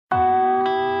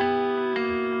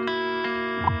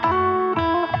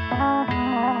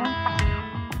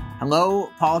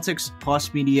Hello, Politics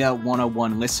Plus Media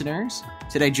 101 listeners.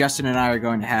 Today, Justin and I are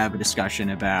going to have a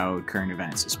discussion about current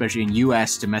events, especially in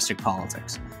U.S. domestic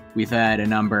politics. We've had a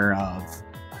number of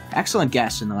excellent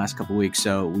guests in the last couple of weeks,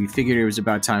 so we figured it was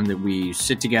about time that we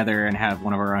sit together and have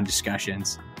one of our own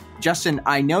discussions. Justin,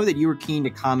 I know that you were keen to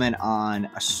comment on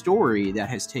a story that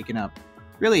has taken up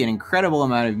really an incredible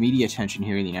amount of media attention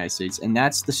here in the United States, and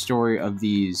that's the story of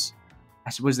these, I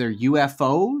suppose they're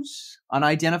UFOs,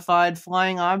 unidentified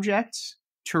flying objects,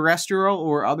 terrestrial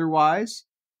or otherwise,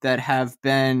 that have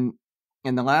been,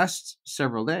 in the last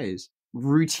several days,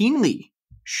 routinely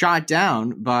shot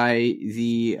down by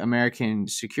the American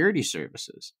security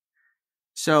services.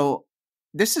 So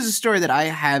this is a story that I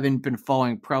haven't been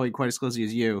following probably quite as closely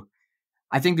as you.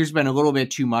 I think there's been a little bit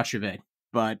too much of it,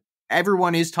 but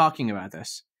everyone is talking about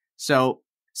this. So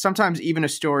sometimes even a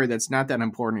story that's not that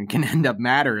important can end up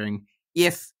mattering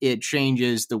if it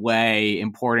changes the way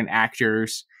important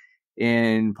actors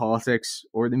in politics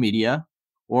or the media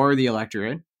or the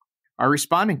electorate are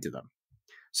responding to them.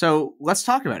 So let's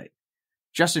talk about it.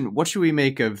 Justin, what should we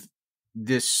make of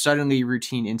this suddenly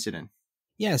routine incident?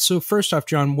 Yeah, so first off,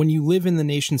 John, when you live in the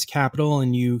nation's capital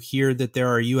and you hear that there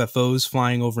are UFOs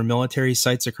flying over military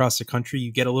sites across the country,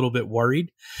 you get a little bit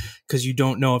worried because you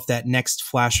don't know if that next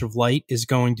flash of light is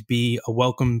going to be a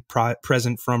welcome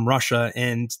present from Russia,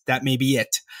 and that may be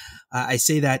it. I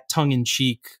say that tongue in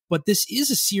cheek, but this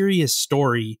is a serious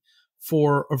story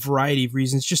for a variety of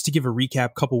reasons. Just to give a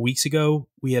recap, a couple weeks ago,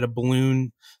 we had a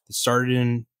balloon that started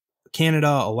in Canada,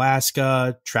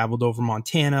 Alaska, traveled over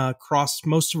Montana, crossed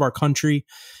most of our country,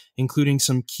 including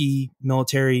some key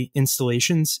military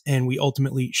installations, and we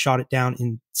ultimately shot it down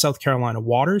in South Carolina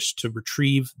waters to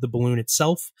retrieve the balloon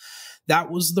itself. That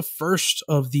was the first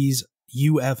of these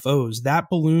UFOs. That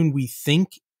balloon, we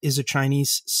think, is a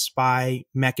Chinese spy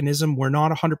mechanism. We're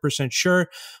not 100% sure,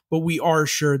 but we are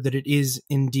sure that it is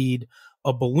indeed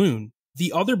a balloon.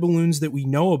 The other balloons that we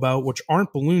know about, which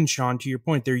aren't balloons, Sean, to your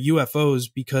point, they're UFOs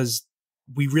because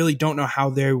we really don't know how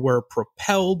they were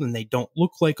propelled and they don't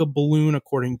look like a balloon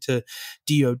according to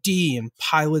DOD and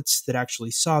pilots that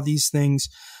actually saw these things.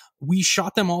 We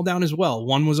shot them all down as well.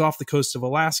 One was off the coast of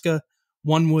Alaska.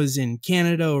 One was in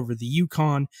Canada over the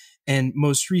Yukon, and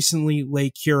most recently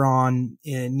Lake Huron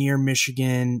near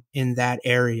Michigan in that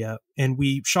area. And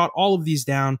we shot all of these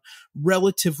down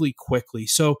relatively quickly.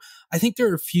 So I think there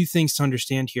are a few things to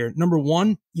understand here. Number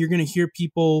one, you're going to hear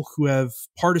people who have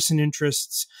partisan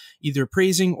interests either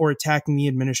praising or attacking the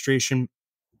administration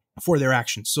for their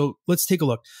actions. So let's take a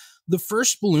look. The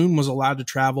first balloon was allowed to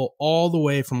travel all the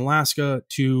way from Alaska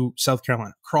to South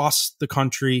Carolina, across the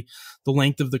country, the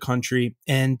length of the country.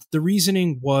 And the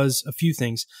reasoning was a few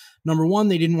things. Number one,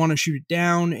 they didn't want to shoot it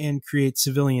down and create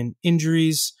civilian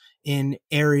injuries in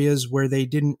areas where they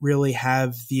didn't really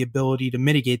have the ability to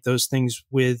mitigate those things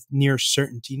with near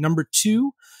certainty. Number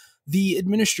two, the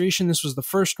administration, this was the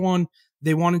first one,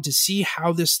 they wanted to see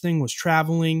how this thing was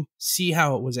traveling, see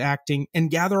how it was acting, and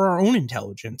gather our own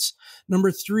intelligence.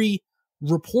 Number three,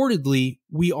 reportedly,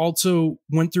 we also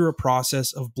went through a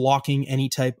process of blocking any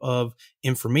type of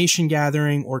information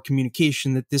gathering or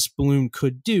communication that this balloon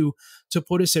could do to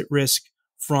put us at risk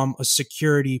from a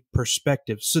security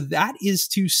perspective. So that is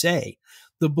to say,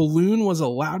 the balloon was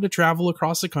allowed to travel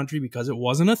across the country because it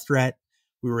wasn't a threat.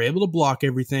 We were able to block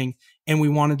everything, and we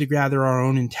wanted to gather our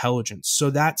own intelligence.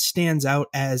 So that stands out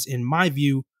as, in my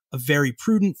view, a very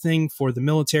prudent thing for the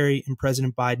military and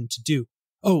President Biden to do.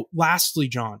 Oh, lastly,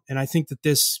 John, and I think that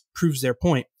this proves their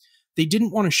point, they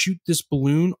didn't want to shoot this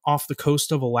balloon off the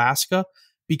coast of Alaska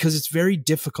because it's very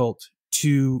difficult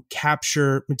to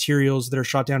capture materials that are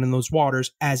shot down in those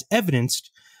waters, as evidenced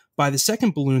by the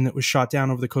second balloon that was shot down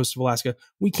over the coast of Alaska.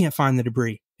 We can't find the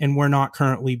debris, and we're not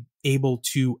currently able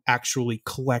to actually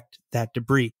collect that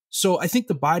debris. So I think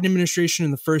the Biden administration in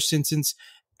the first instance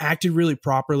acted really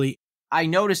properly. I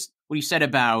noticed what you said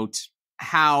about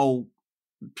how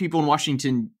people in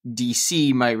Washington,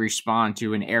 D.C. might respond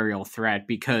to an aerial threat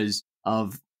because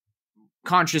of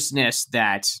consciousness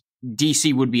that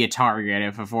D.C. would be a target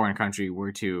if a foreign country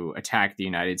were to attack the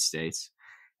United States.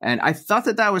 And I thought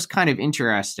that that was kind of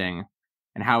interesting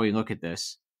in how we look at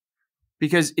this,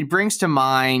 because it brings to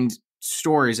mind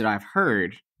stories that I've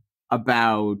heard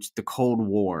about the Cold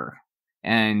War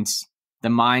and the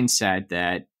mindset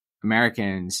that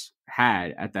Americans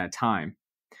had at that time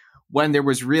when there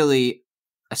was really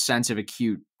a sense of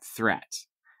acute threat.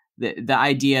 The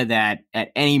idea that at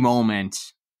any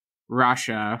moment,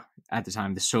 Russia, at the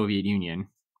time the Soviet Union,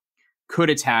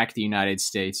 could attack the United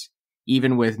States,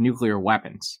 even with nuclear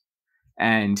weapons,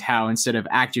 and how instead of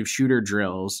active shooter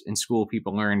drills in school,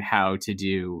 people learned how to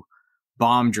do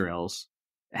bomb drills,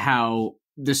 how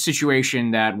the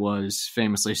situation that was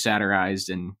famously satirized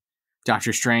in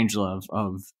Dr. Strangelove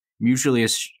of mutually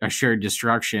assured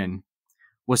destruction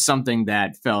was something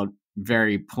that felt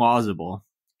very plausible.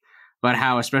 But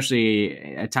how,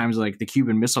 especially at times like the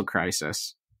Cuban Missile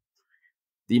Crisis,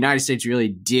 the United States really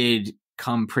did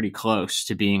come pretty close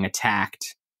to being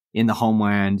attacked in the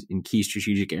homeland in key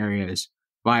strategic areas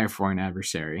by a foreign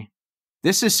adversary.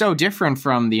 This is so different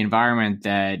from the environment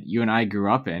that you and I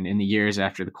grew up in the years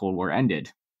after the Cold War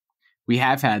ended. We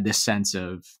have had this sense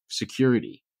of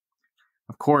security.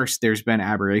 Of course, there's been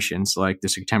aberrations like the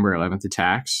September 11th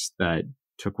attacks that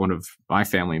took one of my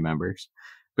family members.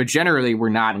 But generally, we're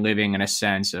not living in a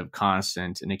sense of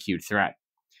constant and acute threat.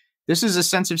 This is a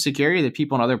sense of security that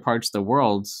people in other parts of the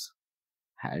world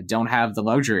don't have the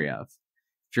luxury of.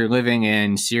 If you're living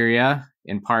in Syria,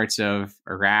 in parts of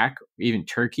Iraq, even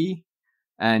Turkey,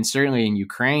 and certainly in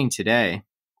Ukraine today,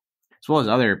 as well as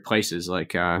other places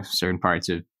like certain parts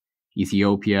of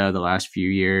Ethiopia the last few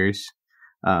years,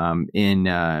 in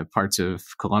parts of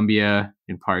Colombia,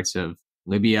 in parts of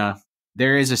Libya,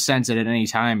 there is a sense that at any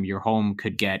time your home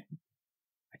could get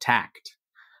attacked.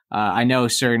 I know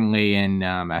certainly in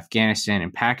Afghanistan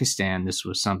and Pakistan, this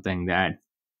was something that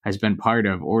has been part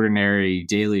of ordinary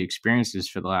daily experiences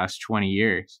for the last 20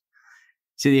 years.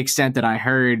 To the extent that I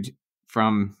heard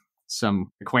from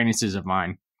some acquaintances of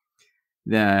mine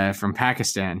from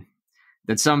Pakistan,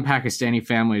 that some Pakistani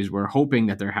families were hoping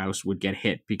that their house would get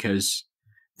hit because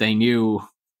they knew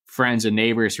friends and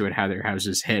neighbors who had had their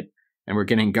houses hit and were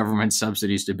getting government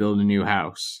subsidies to build a new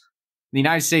house. In the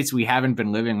United States, we haven't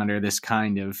been living under this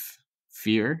kind of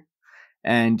fear.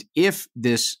 And if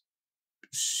this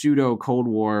pseudo Cold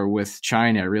War with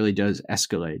China really does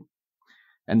escalate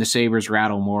and the sabers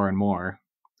rattle more and more,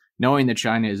 knowing that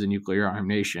China is a nuclear armed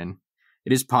nation,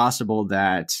 it is possible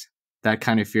that that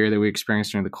kind of fear that we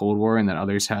experienced during the Cold War and that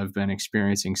others have been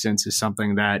experiencing since is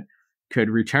something that could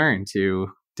return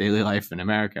to daily life in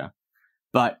America.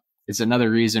 But it's another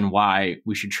reason why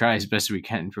we should try as best we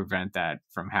can to prevent that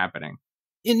from happening.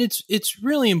 And it's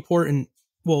really important.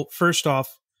 Well, first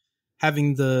off,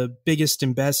 having the biggest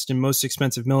and best and most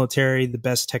expensive military, the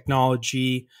best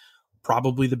technology,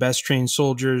 probably the best trained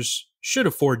soldiers should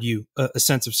afford you a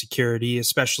sense of security,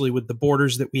 especially with the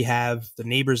borders that we have, the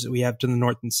neighbors that we have to the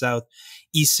north and south,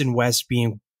 east and west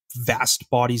being vast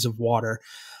bodies of water.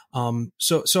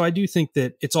 So I do think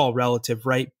that it's all relative,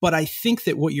 right? But I think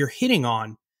that what you're hitting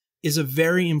on is a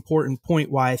very important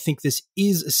point why I think this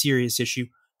is a serious issue,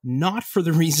 not for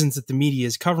the reasons that the media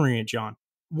is covering it, John.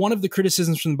 One of the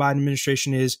criticisms from the Biden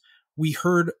administration is we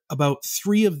heard about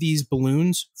 3 of these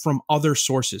balloons from other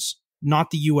sources,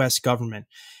 not the U.S. government.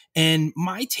 And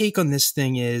my take on this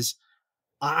thing is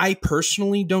I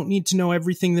personally don't need to know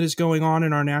everything that is going on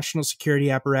in our national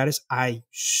security apparatus. I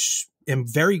am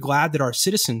very glad that our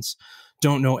citizens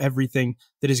don't know everything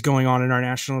that is going on in our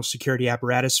national security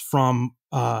apparatus, from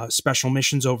special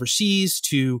missions overseas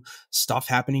to stuff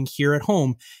happening here at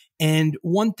home. And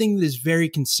one thing that is very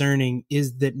concerning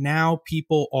is that now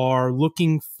people are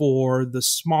looking for the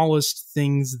smallest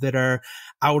things that are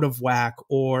out of whack,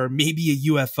 or maybe a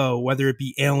UFO, whether it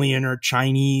be alien or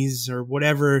Chinese or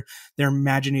whatever their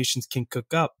imaginations can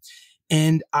cook up.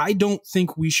 And I don't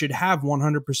think we should have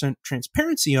 100%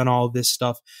 transparency on all of this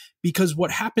stuff, because what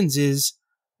happens is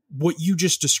what you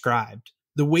just described.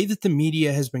 The way that the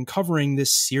media has been covering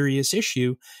this serious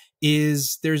issue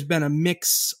is there's been a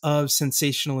mix of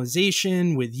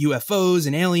sensationalization with UFOs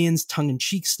and aliens,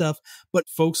 tongue-in-cheek stuff, but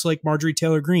folks like Marjorie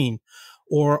Taylor Greene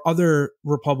or other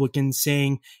Republicans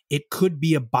saying it could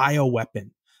be a bioweapon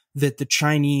that the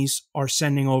Chinese are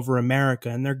sending over America.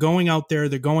 And they're going out there,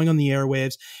 they're going on the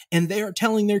airwaves, and they are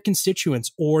telling their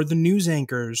constituents, or the news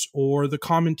anchors or the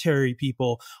commentary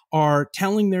people are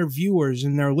telling their viewers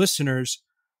and their listeners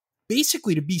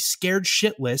basically to be scared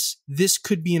shitless. This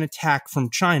could be an attack from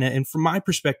China. And from my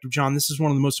perspective, John, this is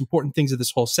one of the most important things of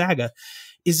this whole saga,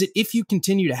 is that if you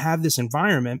continue to have this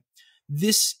environment,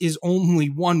 this is only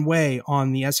one way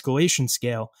on the escalation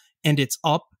scale, and it's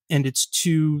up, and it's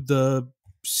to the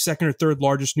second or third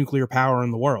largest nuclear power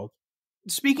in the world.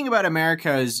 Speaking about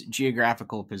America's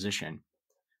geographical position,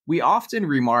 we often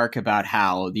remark about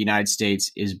how the United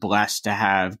States is blessed to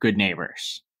have good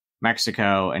neighbors,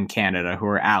 Mexico and Canada, who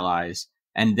are allies,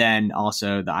 and then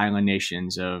also the island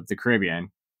nations of the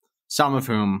Caribbean, some of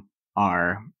whom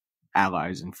are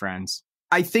allies and friends.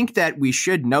 I think that we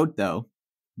should note, though,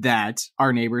 that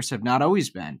our neighbors have not always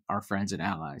been our friends and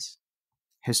allies.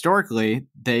 Historically,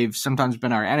 they've sometimes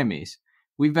been our enemies.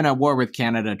 We've been at war with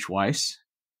Canada twice,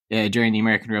 during the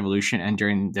American Revolution and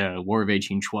during the War of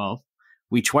 1812.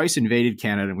 We twice invaded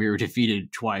Canada, and we were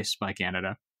defeated twice by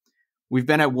Canada. We've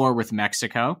been at war with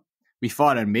Mexico. We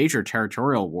fought a major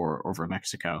territorial war over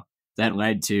Mexico that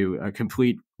led to a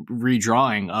complete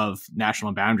redrawing of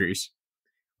national boundaries.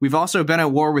 We've also been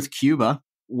at war with Cuba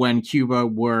when Cuba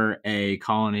were a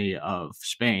colony of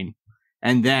Spain.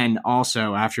 And then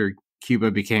also after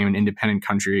Cuba became an independent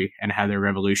country and had their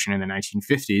revolution in the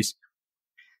 1950s.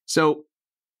 So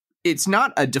it's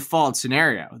not a default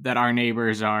scenario that our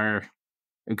neighbors are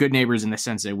good neighbors in the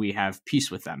sense that we have peace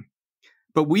with them.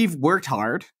 But we've worked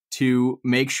hard to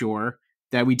make sure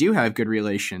that we do have good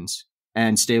relations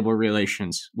and stable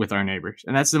relations with our neighbors.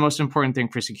 And that's the most important thing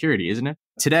for security, isn't it?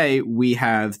 Today, we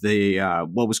have the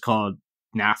what was called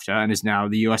NAFTA and is now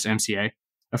the USMCA,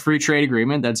 a free trade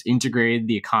agreement that's integrated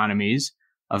the economies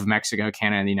of Mexico,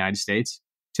 Canada, and the United States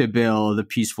to build a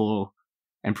peaceful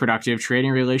and productive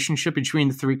trading relationship between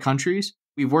the three countries.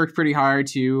 We've worked pretty hard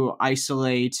to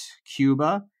isolate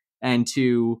Cuba and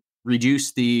to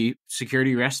reduce the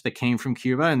security risk that came from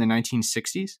Cuba in the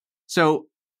 1960s. So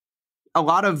a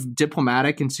lot of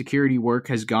diplomatic and security work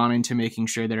has gone into making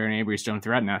sure that our neighbors don't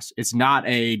threaten us. It's not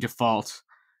a default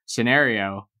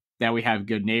scenario that we have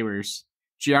good neighbors.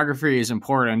 Geography is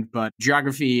important, but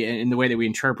geography in the way that we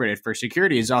interpret it for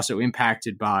security is also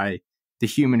impacted by the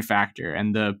human factor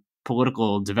and the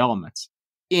political developments.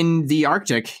 In the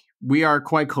Arctic, we are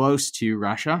quite close to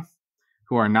Russia,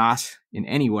 who are not in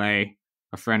any way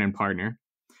a friend and partner.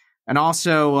 And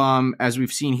also, as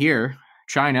we've seen here,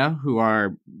 China, who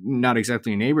are not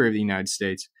exactly a neighbor of the United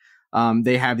States,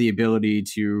 they have the ability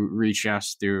to reach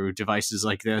us through devices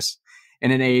like this.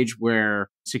 In an age where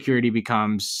security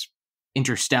becomes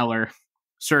interstellar,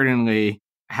 certainly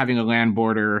having a land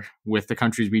border with the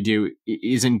countries we do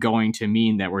isn't going to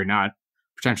mean that we're not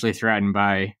potentially threatened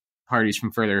by parties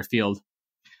from further afield.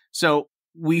 So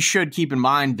we should keep in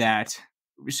mind that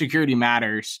security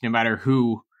matters no matter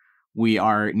who we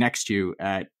are next to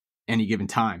at any given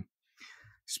time.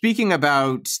 Speaking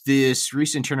about this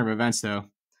recent turn of events, though,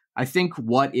 I think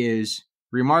what is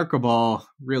remarkable,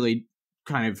 really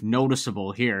kind of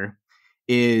noticeable here,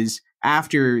 is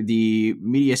after the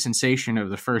media sensation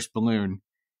of the first balloon,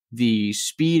 the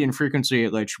speed and frequency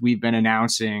at which we've been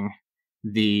announcing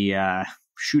the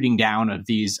shooting down of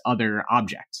these other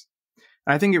objects.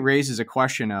 And I think it raises a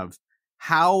question of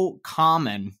how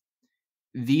common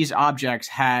these objects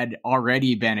had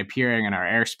already been appearing in our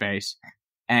airspace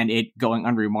and it going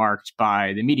unremarked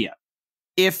by the media.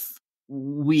 If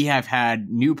we have had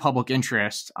new public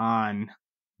interest on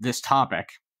this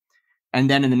topic, and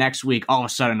then in the next week, all of a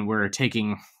sudden, we're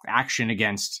taking action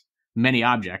against many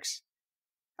objects,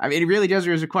 I mean, it really does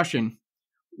raise a question.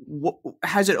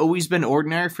 Has it always been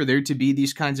ordinary for there to be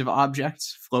these kinds of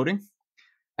objects floating?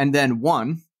 And then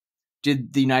one,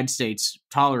 did the United States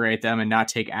tolerate them and not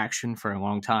take action for a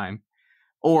long time?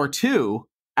 Or two,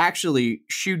 actually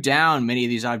shoot down many of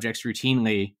these objects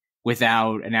routinely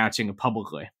without announcing it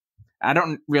publicly? I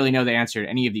don't really know the answer to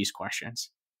any of these questions.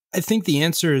 I think the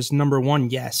answer is number one,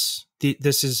 yes.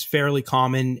 This is fairly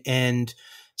common, and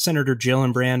Senator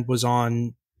Gillibrand was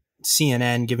on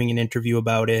CNN giving an interview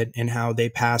about it and how they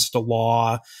passed a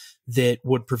law that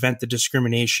would prevent the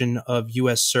discrimination of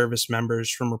U.S. service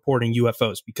members from reporting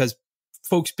UFOs, because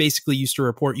folks basically used to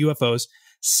report UFOs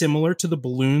similar to the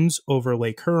balloons over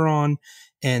Lake Huron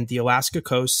and the Alaska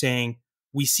coast, saying,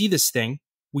 we see this thing,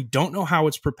 we don't know how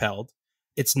it's propelled,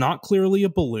 it's not clearly a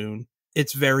balloon,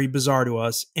 it's very bizarre to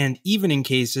us. And even in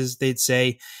cases, they'd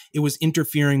say it was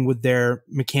interfering with their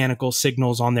mechanical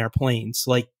signals on their planes.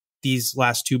 Like these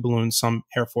last two balloons, some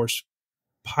Air Force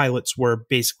pilots were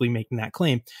basically making that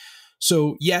claim.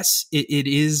 So yes, it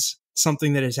is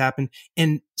something that has happened.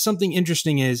 And something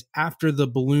interesting is after the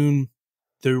balloon,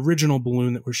 the original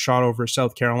balloon that was shot over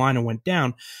South Carolina went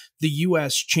down, the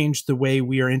U.S. changed the way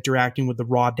we are interacting with the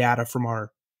raw data from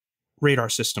our radar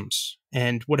systems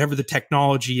and whatever the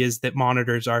technology is that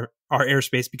monitors our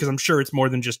airspace, because I'm sure it's more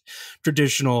than just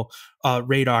traditional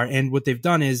radar. And what they've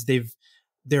done is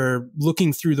they're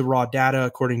looking through the raw data,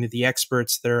 according to the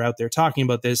experts that are out there talking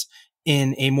about this,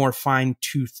 in a more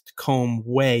fine-toothed comb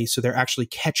way. So they're actually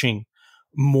catching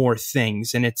more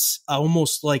things. And it's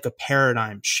almost like a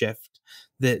paradigm shift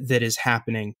that is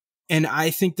happening. And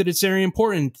I think that it's very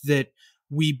important that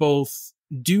we both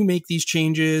do make these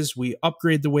changes, we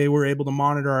upgrade the way we're able to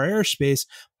monitor our airspace,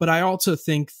 but I also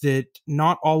think that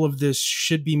not all of this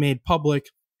should be made public.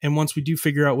 And once we do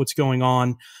figure out what's going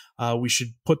on, we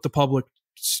should put the public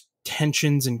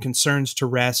tensions and concerns to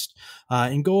rest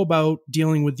and go about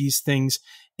dealing with these things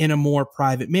in a more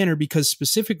private manner, because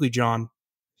specifically, John,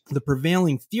 the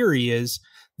prevailing theory is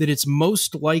that it's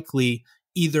most likely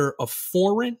either a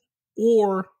foreign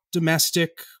or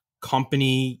domestic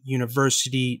company,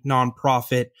 university,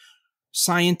 nonprofit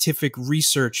scientific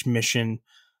research mission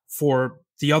for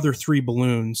the other 3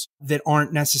 balloons that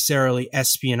aren't necessarily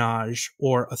espionage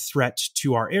or a threat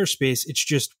to our airspace. It's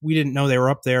just we didn't know they were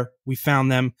up there. We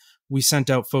found them. We sent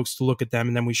out folks to look at them,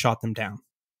 and then we shot them down.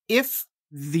 If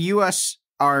the U.S.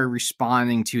 are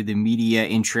responding to the media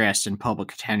interest and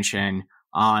public attention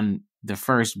on the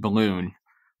first balloon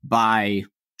by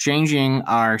changing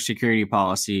our security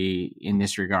policy in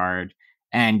this regard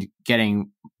and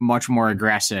getting much more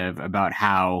aggressive about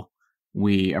how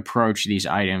we approach these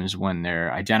items when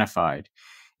they're identified,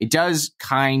 it does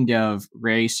kind of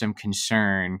raise some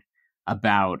concern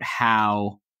about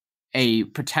how a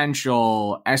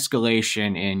potential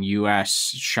escalation in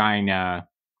U.S.-China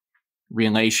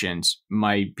relations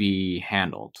might be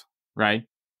handled, right?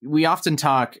 We often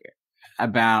talk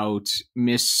about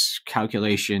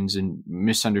miscalculations and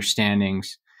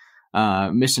misunderstandings,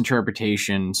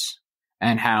 misinterpretations,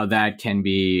 and how that can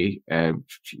be, an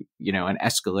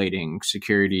escalating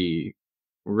security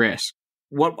risk.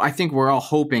 What I think we're all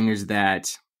hoping is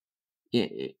that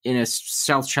in a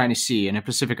South China Sea, in a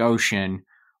Pacific Ocean,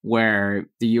 where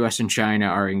the U.S. and China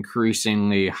are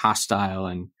increasingly hostile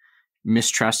and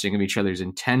mistrusting of each other's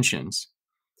intentions,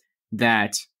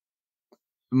 that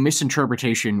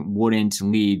misinterpretation wouldn't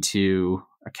lead to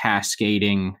a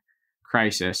cascading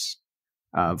crisis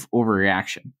of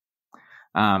overreaction.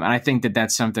 And I think that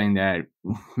that's something that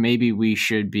maybe we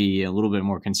should be a little bit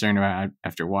more concerned about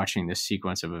after watching this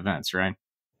sequence of events, right?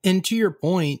 And to your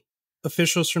point,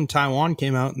 officials from Taiwan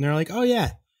came out and they're like, oh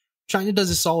yeah, China does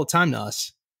this all the time to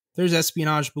us. There's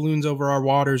espionage balloons over our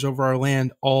waters, over our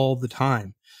land all the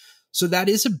time. So that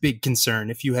is a big concern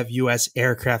if you have U.S.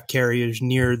 aircraft carriers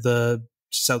near the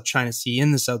South China Sea,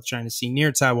 in the South China Sea,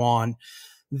 near Taiwan.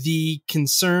 The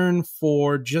concern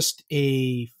for just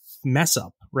a mess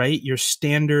up, right? Your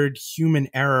standard human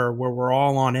error where we're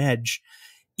all on edge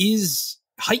is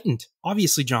heightened,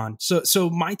 obviously, John. So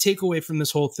my takeaway from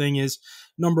this whole thing is,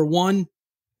 number one,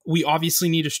 we obviously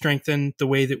need to strengthen the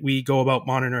way that we go about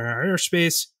monitoring our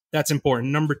airspace. That's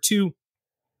important. Number two,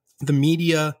 the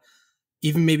media,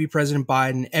 even maybe President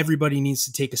Biden, everybody needs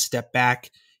to take a step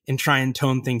back and try and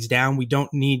tone things down. We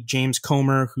don't need James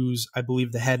Comer, who's, I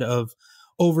believe, the head of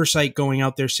oversight, going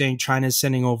out there saying China is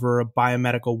sending over a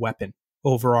biomedical weapon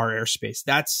over our airspace.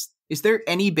 Is there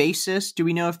any basis? Do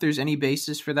we know if there's any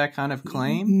basis for that kind of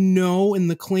claim? No,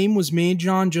 and the claim was made,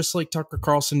 John, just like Tucker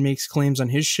Carlson makes claims on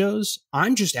his shows.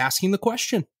 I'm just asking the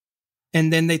question.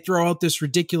 And then they throw out this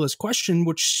ridiculous question,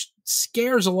 which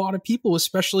scares a lot of people,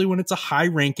 especially when it's a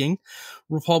high-ranking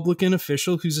Republican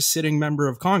official who's a sitting member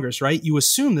of Congress, right? You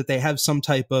assume that they have some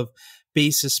type of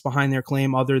basis behind their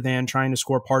claim other than trying to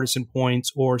score partisan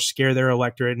points or scare their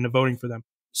electorate into voting for them.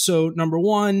 So, number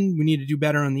one, we need to do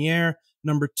better on the air.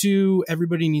 Number two,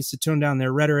 everybody needs to tone down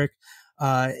their rhetoric.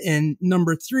 And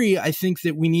number three, I think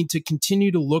that we need to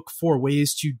continue to look for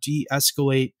ways to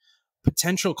de-escalate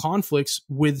potential conflicts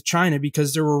with China,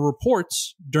 because there were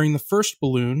reports during the first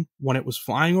balloon when it was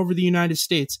flying over the United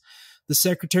States. The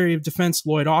Secretary of Defense,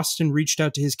 Lloyd Austin, reached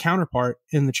out to his counterpart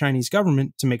in the Chinese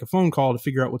government to make a phone call to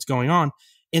figure out what's going on,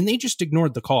 and they just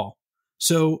ignored the call.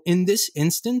 So in this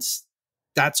instance,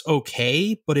 that's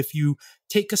okay. But if you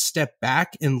take a step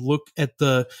back and look at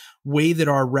the way that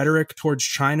our rhetoric towards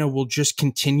China will just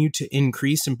continue to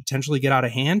increase and potentially get out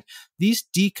of hand, these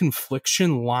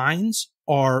deconfliction lines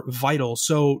are vital.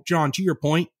 So, John, to your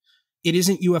point, it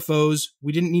isn't UFOs.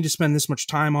 We didn't need to spend this much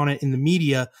time on it in the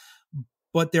media,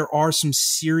 but there are some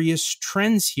serious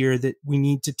trends here that we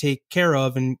need to take care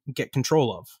of and get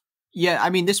control of. Yeah, I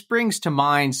mean, this brings to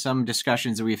mind some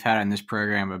discussions that we've had on this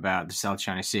program about the South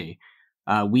China Sea.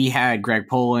 We had Greg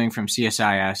Poling from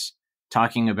CSIS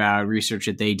talking about research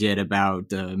that they did about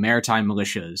the maritime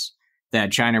militias,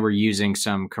 that China were using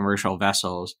some commercial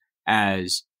vessels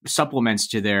as supplements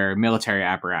to their military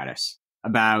apparatus,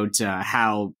 about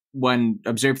how, when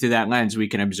observed through that lens, we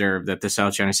can observe that the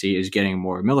South China Sea is getting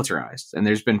more militarized. And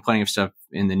there's been plenty of stuff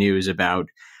in the news about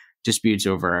disputes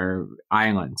over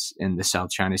islands in the South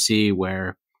China Sea,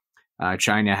 where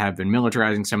China have been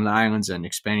militarizing some of the islands and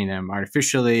expanding them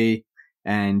artificially,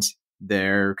 and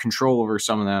their control over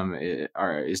some of them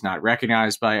is not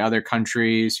recognized by other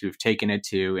countries who've taken it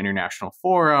to international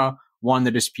fora, won the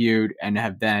dispute, and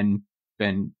have then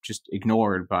been just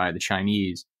ignored by the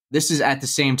Chinese. This is at the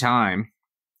same time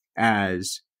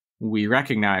as we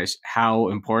recognize how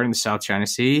important the South China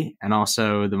Sea and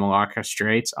also the Malacca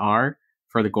Straits are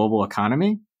for the global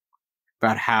economy,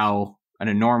 about how an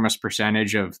enormous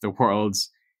percentage of the world's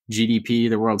GDP,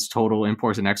 the world's total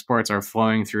imports and exports, are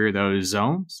flowing through those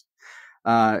zones.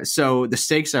 So the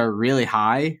stakes are really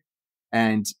high,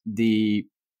 and the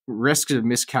risks of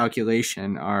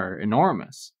miscalculation are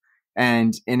enormous.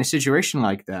 And in a situation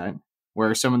like that,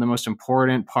 where some of the most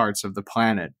important parts of the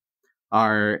planet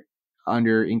are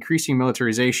under increasing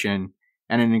militarization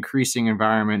and an increasing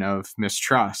environment of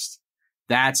mistrust,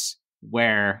 that's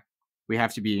where we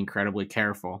have to be incredibly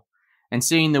careful. And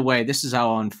seeing the way this is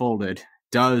all unfolded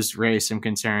does raise some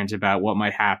concerns about what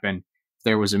might happen if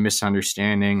there was a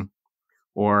misunderstanding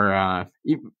or,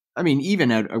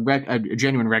 even a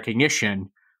genuine recognition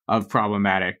of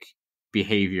problematic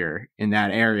behavior in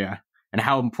that area, and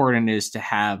how important it is to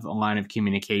have a line of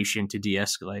communication to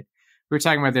de-escalate. We were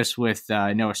talking about this with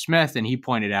Noah Smith, and he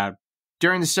pointed out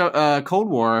during the Cold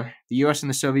War, the U.S. and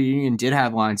the Soviet Union did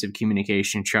have lines of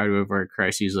communication to try to avert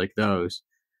crises like those.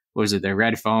 Was it the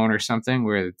red phone or something,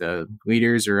 where the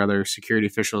leaders or other security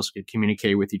officials could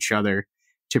communicate with each other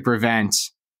to prevent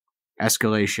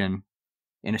escalation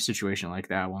in a situation like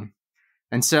that one?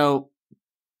 And so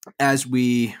as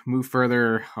we move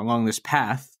further along this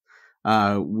path,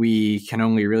 we can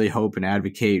only really hope and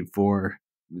advocate for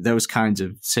those kinds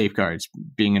of safeguards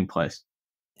being in place.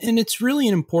 And it's really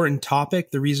an important topic,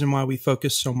 the reason why we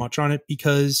focus so much on it,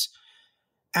 because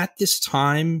at this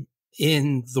time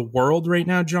in the world right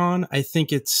now, John, I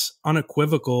think it's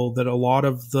unequivocal that a lot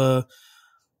of the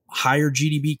higher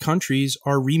GDP countries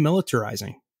are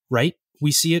remilitarizing, right?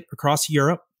 We see it across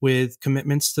Europe with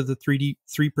commitments to the 3%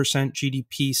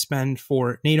 GDP spend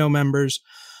for NATO members.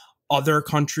 Other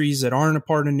countries that aren't a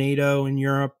part of NATO in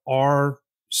Europe are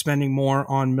spending more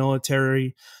on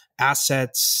military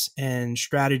assets and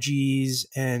strategies,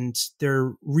 and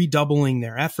they're redoubling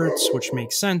their efforts, which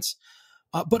makes sense.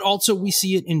 But also we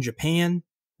see it in Japan.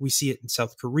 We see it in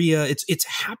South Korea. It's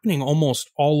happening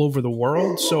almost all over the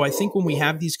world. So I think when we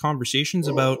have these conversations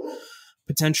about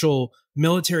potential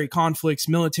military conflicts,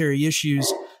 military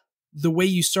issues, the way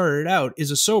you started out is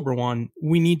a sober one.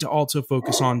 We need to also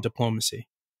focus on diplomacy.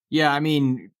 Yeah, I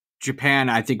mean, Japan,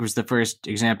 I think, was the first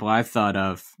example I thought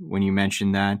of when you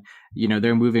mentioned that. You know,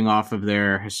 they're moving off of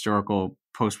their historical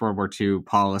post-World War II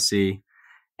policy.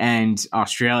 And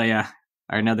Australia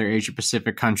are another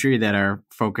Asia-Pacific country that are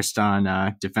focused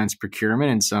on defense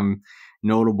procurement in some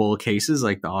notable cases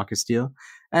like the AUKUS deal.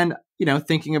 And, you know,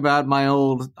 thinking about my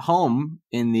old home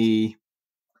in the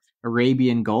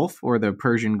Arabian Gulf, or the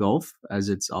Persian Gulf, as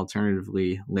it's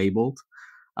alternatively labeled,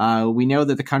 we know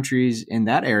that the countries in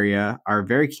that area are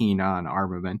very keen on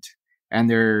armament, and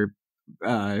they're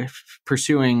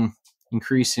pursuing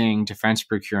increasing defense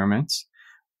procurements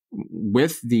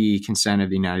with the consent of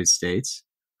the United States,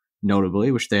 notably,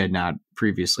 which they had not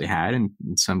previously had in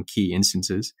some key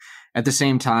instances, at the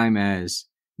same time as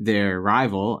their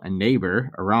rival and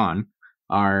neighbor, Iran,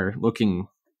 are looking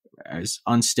as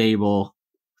unstable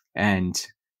and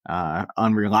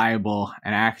unreliable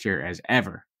an actor as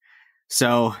ever.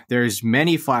 So there's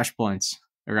many flashpoints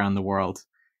around the world.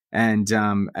 And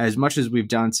as much as we've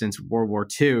done since World War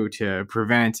II to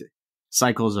prevent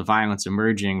cycles of violence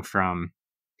emerging from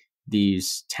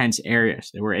these tense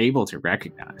areas that we're able to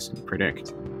recognize and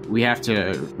predict, we have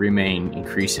to remain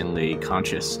increasingly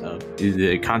conscious of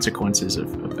the consequences of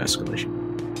escalation.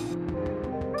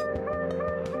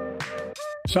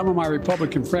 Some of my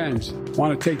Republican friends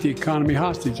want to take the economy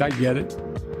hostage. I get it,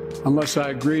 unless I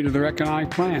agree to their economic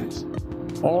plans.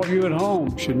 All of you at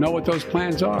home should know what those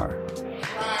plans are.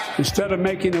 Instead of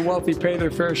making the wealthy pay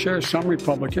their fair share, some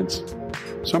Republicans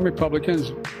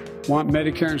want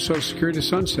Medicare and Social Security to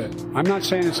sunset. I'm not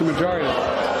saying it's a majority.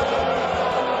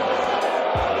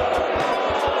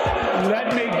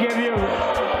 Let me give you,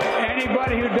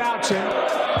 anybody who doubts it,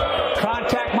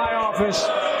 contact my office.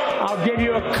 I'll give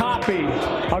you a copy.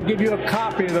 I'll give you a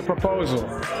copy of the proposal.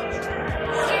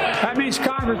 That means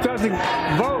Congress doesn't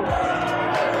vote.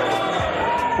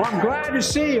 Well, I'm glad to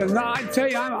see you. No, I tell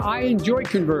you, I enjoy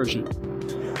conversion.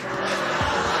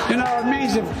 You know, it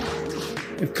means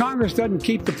if Congress doesn't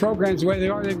keep the programs the way they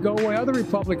are, they'd go away. Other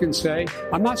Republicans say,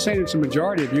 I'm not saying it's a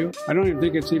majority of you. I don't even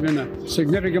think it's even a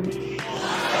significant,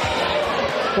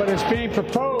 but it's being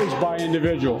proposed by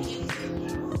individuals.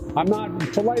 I'm not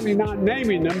politely not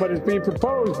naming them, but it's being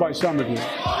proposed by some of you.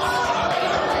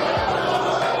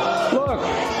 Look,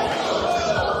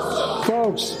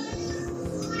 folks,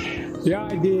 the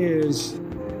idea is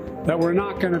that we're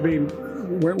not going to be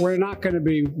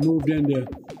moved into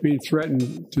being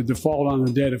threatened to default on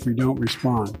the debt if we don't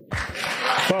respond.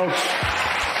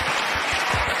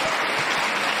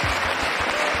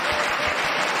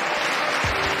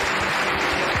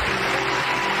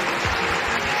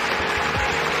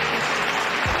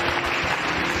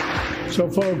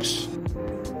 Folks,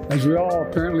 as we all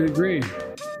apparently agree,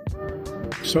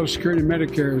 Social Security and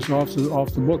Medicare is off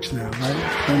the books now,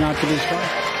 right? They're not to be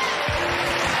stopped.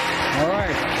 All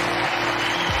right.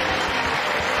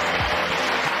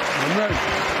 I'm ready.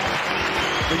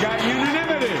 We got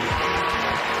unanimity.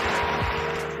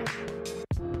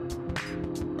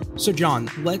 So, John,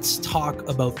 let's talk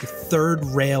about the third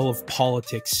rail of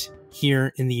politics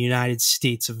here in the United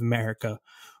States of America,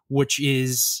 which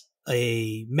is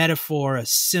a metaphor, a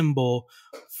symbol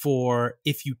for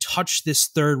if you touch this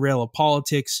third rail of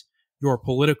politics, your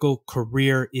political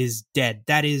career is dead.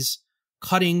 That is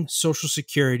cutting Social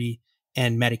Security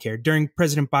and Medicare. During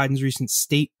President Biden's recent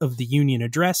State of the Union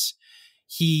address,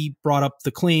 he brought up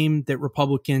the claim that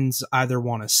Republicans either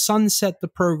want to sunset the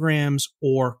programs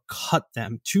or cut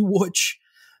them, to which,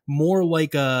 more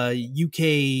like a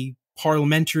UK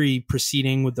parliamentary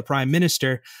proceeding with the prime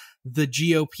minister, the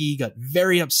GOP got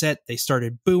very upset. They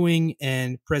started booing,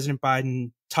 and President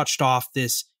Biden touched off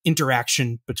this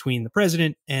interaction between the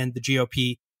president and the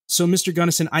GOP. So, Mr.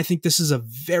 Gunnison, I think this is a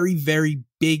very, very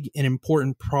big and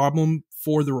important problem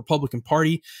for the Republican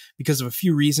Party because of a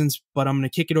few reasons, but I'm going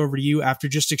to kick it over to you after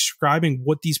just describing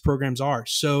what these programs are.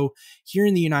 So here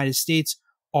in the United States,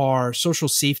 our social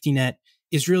safety net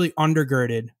is really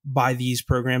undergirded by these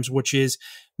programs, which is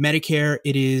Medicare.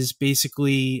 It is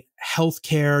basically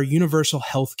healthcare, universal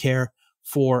healthcare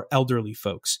for elderly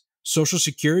folks. Social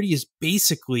Security is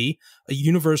basically a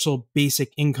universal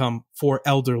basic income for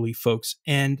elderly folks.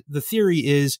 And the theory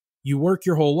is you work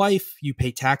your whole life, you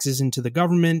pay taxes into the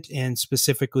government and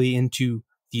specifically into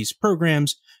these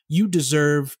programs. You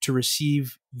deserve to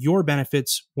receive your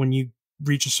benefits when you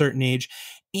reach a certain age.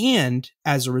 And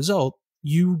as a result,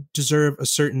 you deserve a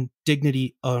certain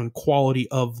dignity and quality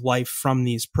of life from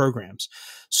these programs.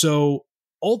 So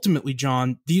ultimately,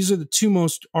 John, these are the two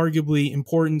most arguably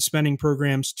important spending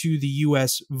programs to the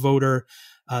U.S. voter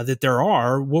that there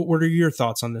are. What are your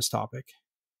thoughts on this topic?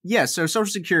 Yeah, so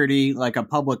Social Security, like a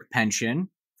public pension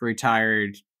for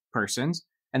retired persons,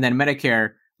 and then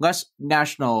Medicare, less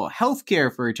national health care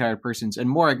for retired persons and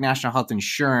more like national health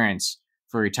insurance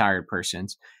for retired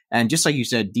persons. And just like you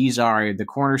said, these are the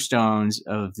cornerstones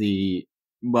of the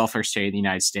welfare state of the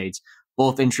United States,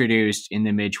 both introduced in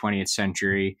the mid-20th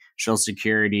century. Social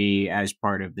Security as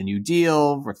part of the New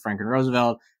Deal with Franklin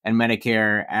Roosevelt, and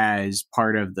Medicare as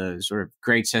part of the sort of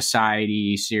Great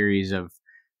Society series of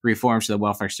reforms to the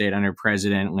welfare state under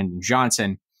President Lyndon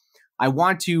Johnson. I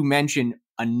want to mention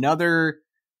another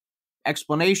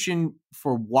explanation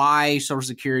for why Social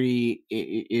Security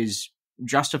is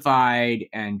justified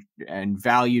and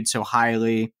valued so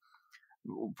highly.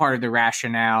 Part of the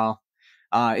rationale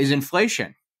is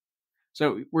inflation.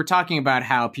 So we're talking about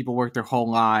how people work their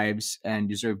whole lives and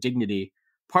deserve dignity.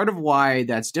 Part of why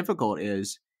that's difficult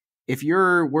is if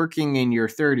you're working in your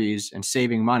 30s and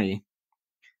saving money,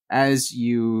 as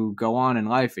you go on in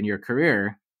life in your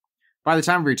career, by the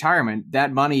time of retirement,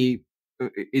 that money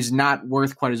is not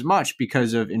worth quite as much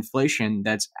because of inflation.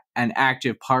 That's an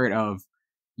active part of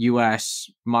U.S.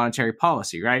 monetary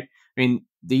policy, right? I mean,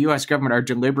 the U.S. government are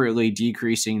deliberately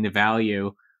decreasing the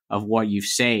value of what you've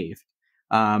saved.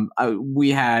 We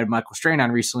had Michael Strain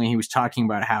on recently. He was talking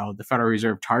about how the Federal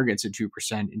Reserve targets a 2%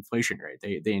 inflation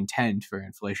rate. They intend for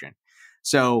inflation.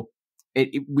 So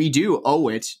we do owe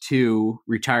it to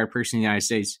retired persons in the United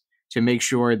States to make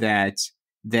sure that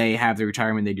they have the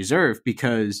retirement they deserve,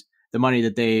 because the money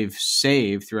that they've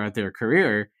saved throughout their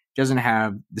career doesn't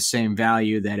have the same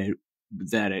value that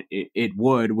it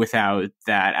would without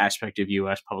that aspect of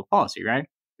U.S. public policy, right?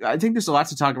 I think there's a lot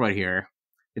to talk about here.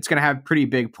 It's going to have pretty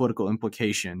big political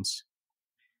implications,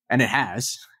 and it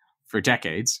has for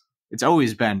decades. It's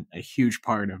always been a huge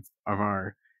part of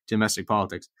our domestic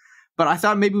politics. But I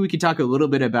thought maybe we could talk a little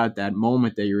bit about that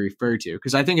moment that you referred to,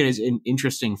 because I think it is an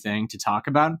interesting thing to talk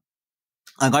about.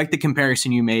 I like the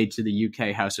comparison you made to the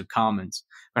UK House of Commons,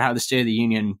 but how the State of the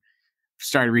Union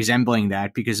started resembling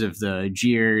that because of the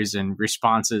jeers and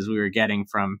responses we were getting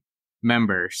from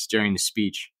members during the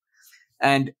speech.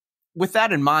 And with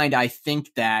that in mind, I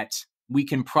think that we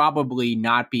can probably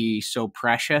not be so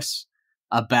precious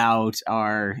about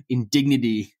our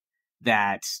indignity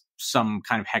that some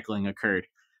kind of heckling occurred.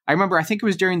 I remember, I think it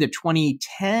was during the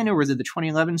 2010 or was it the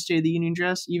 2011 State of the Union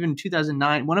address, even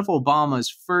 2009, one of Obama's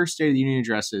first State of the Union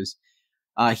addresses.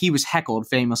 He was heckled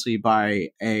famously by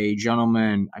a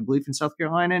gentleman, I believe in South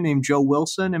Carolina, named Joe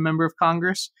Wilson, a member of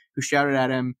Congress, who shouted at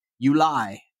him, "You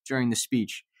lie," during the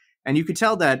speech. And you could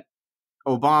tell that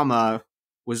Obama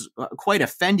was quite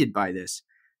offended by this,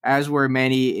 as were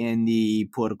many in the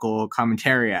political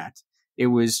commentariat. It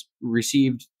was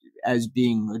received as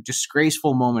being a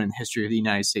disgraceful moment in the history of the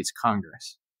United States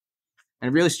Congress. And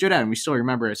it really stood out, and we still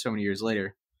remember it so many years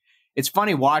later. It's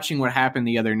funny watching what happened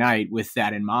the other night with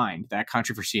that in mind, that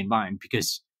controversy in mind,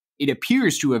 because it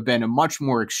appears to have been a much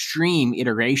more extreme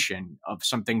iteration of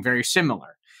something very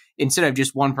similar. Instead of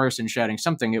just one person shouting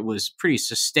something, it was pretty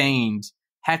sustained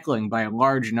heckling by a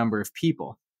large number of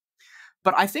people.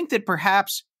 But I think that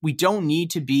perhaps we don't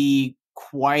need to be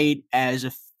quite as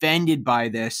offended by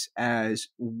this as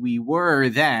we were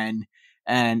then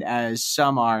and as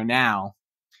some are now.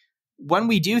 When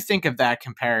we do think of that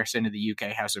comparison to the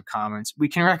UK House of Commons, we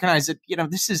can recognize that,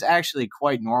 this is actually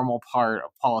quite normal part of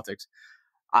politics.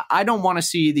 I don't want to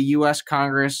see the US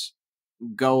Congress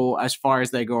go as far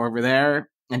as they go over there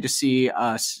and to see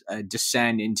us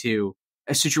descend into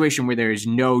a situation where there is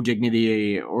no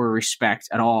dignity or respect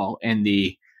at all in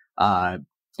the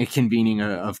convening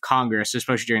of Congress,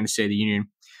 especially during the State of the Union.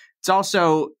 It's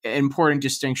also an important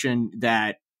distinction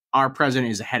that our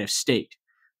president is a head of state.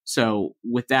 So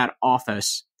with that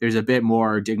office, there's a bit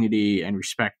more dignity and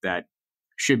respect that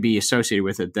should be associated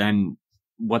with it than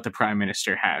what the prime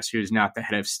minister has, who's not the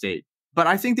head of state. But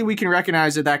I think that we can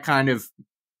recognize that kind of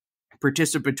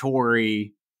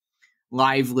participatory,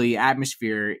 lively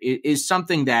atmosphere is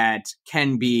something that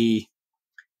can be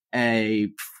a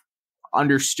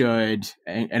understood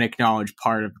and acknowledged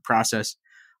part of the process.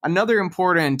 Another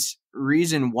important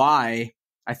reason why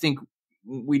I think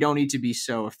we don't need to be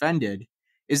so offended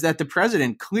is that the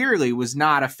president clearly was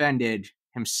not offended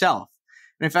himself.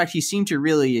 And in fact, he seemed to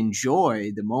really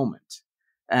enjoy the moment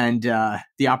and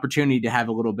the opportunity to have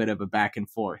a little bit of a back and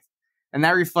forth. And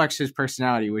that reflects his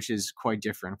personality, which is quite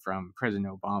different from President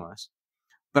Obama's.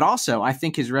 But also, I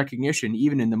think his recognition,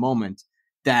 even in the moment,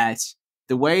 that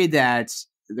the way that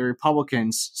the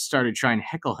Republicans started trying to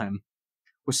heckle him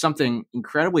was something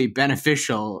incredibly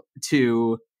beneficial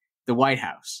to the White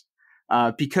House.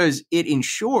 Because it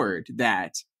ensured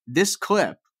that this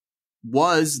clip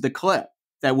was the clip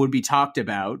that would be talked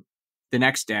about the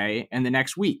next day and the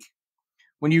next week.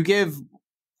 When you give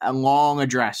a long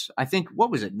address, I think,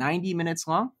 90 minutes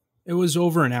long? It was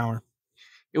over an hour.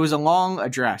 It was a long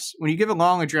address. When you give a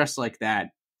long address like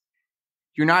that,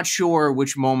 you're not sure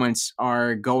which moments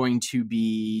are going to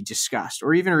be discussed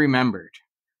or even remembered.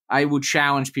 I would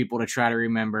challenge people to try to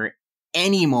remember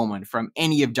any moment from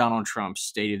any of Donald Trump's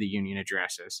State of the Union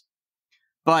addresses.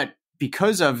 But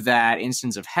because of that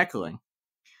instance of heckling,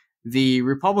 the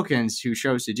Republicans who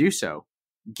chose to do so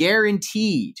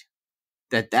guaranteed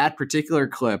that that particular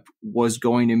clip was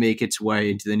going to make its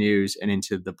way into the news and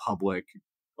into the public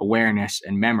awareness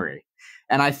and memory.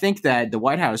 And I think that the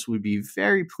White House would be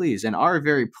very pleased and are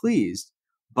very pleased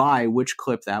by which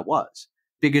clip that was,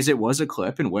 because it was a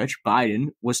clip in which Biden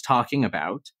was talking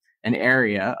about an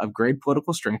area of great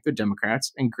political strength for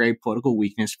Democrats and great political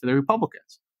weakness for the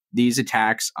Republicans. These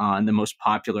attacks on the most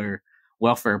popular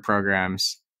welfare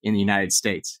programs in the United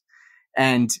States.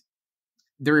 And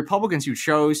the Republicans who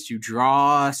chose to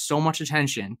draw so much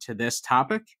attention to this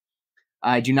topic,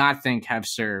 I do not think have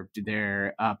served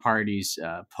their party's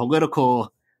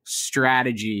political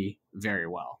strategy very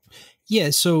well.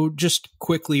 Yeah, so just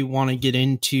quickly want to get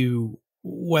into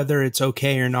whether it's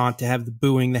okay or not to have the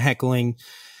booing, the heckling.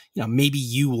 Maybe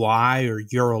you lie or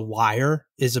you're a liar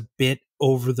is a bit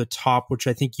over the top, which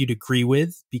I think you'd agree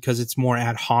with because it's more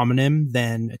ad hominem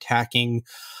than attacking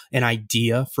an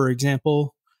idea, for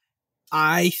example.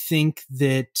 I think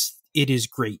that it is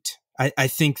great. I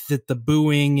think that the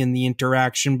booing and the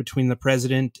interaction between the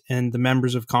president and the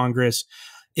members of Congress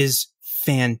is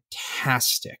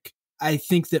fantastic. I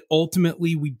think that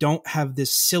ultimately we don't have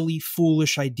this silly,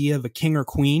 foolish idea of a king or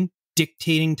queen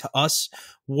dictating to us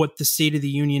what the State of the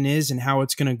Union is and how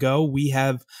it's going to go. We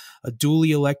have a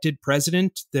duly elected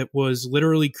president that was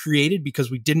literally created because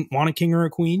we didn't want a king or a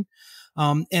queen.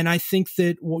 And I think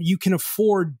that you can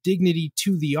afford dignity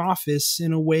to the office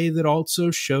in a way that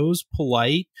also shows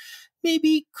polite,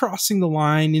 maybe crossing the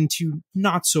line into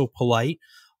not so polite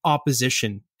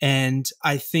opposition. And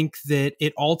I think that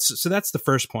it also, so that's the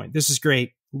first point. This is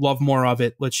great. Love more of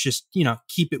it. Let's just,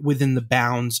 keep it within the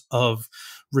bounds of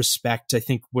respect, I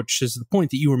think, which is the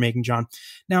point that you were making, John.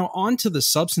 Now, on to the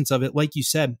substance of it. Like you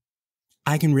said,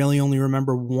 I can really only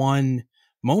remember one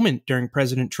moment during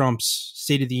President Trump's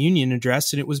State of the Union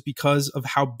address, and it was because of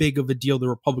how big of a deal the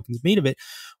Republicans made of it,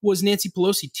 was Nancy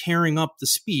Pelosi tearing up the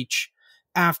speech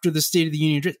after the State of the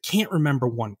Union address. Can't remember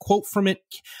one quote from it.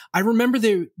 I remember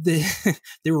they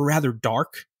were rather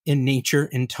dark in nature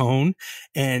and tone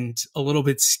and a little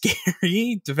bit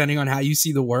scary, depending on how you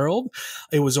see the world.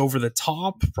 It was over the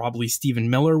top. Probably Stephen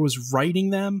Miller was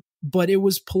writing them, but it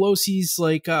was Pelosi's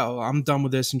like, oh, I'm done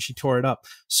with this. And she tore it up.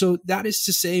 So that is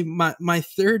to say, my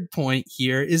third point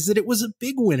here is that it was a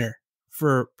big winner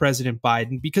for President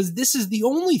Biden, because this is the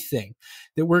only thing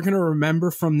that we're going to remember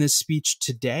from this speech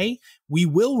today. We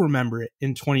will remember it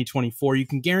in 2024. You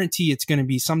can guarantee it's going to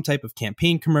be some type of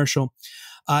campaign commercial.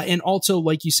 And also,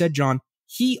 like you said, John,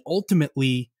 he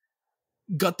ultimately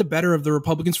got the better of the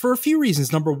Republicans for a few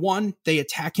reasons. Number one, they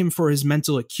attack him for his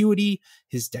mental acuity,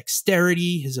 his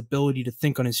dexterity, his ability to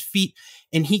think on his feet.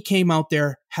 And he came out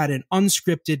there, had an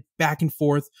unscripted back and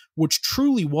forth, which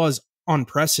truly was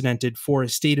unprecedented for a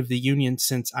State of the Union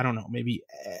since, I don't know, maybe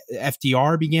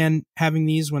FDR began having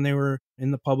these when they were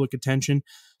in the public attention.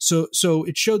 So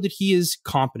it showed that he is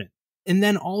competent. And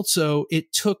then also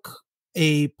it took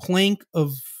a plank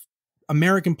of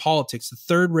American politics, the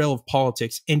third rail of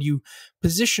politics, and you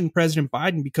position President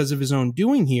Biden, because of his own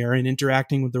doing here and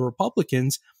interacting with the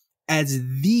Republicans, as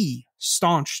the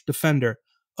staunch defender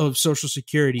of Social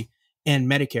Security and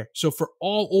Medicare. So for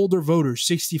all older voters,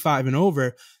 65 and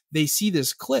over, they see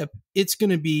this clip, it's going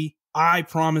to be, I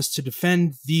promise to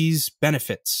defend these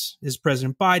benefits as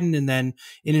President Biden, and then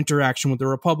in interaction with the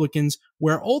Republicans,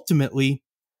 where ultimately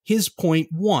his point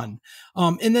won.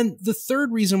 And then the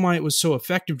third reason why it was so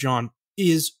effective, John,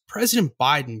 is President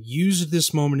Biden used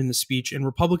this moment in the speech, and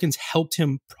Republicans helped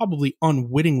him probably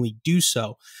unwittingly do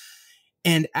so.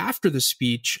 And after the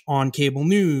speech on cable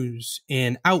news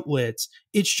and outlets,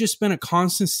 it's just been a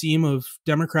constant theme of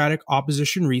Democratic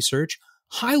opposition research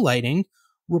highlighting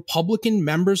Republican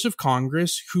members of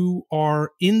Congress who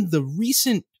are in the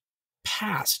recent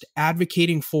past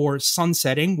advocating for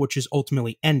sunsetting, which is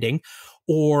ultimately ending,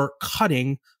 or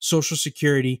cutting Social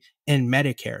Security and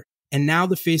Medicare. And now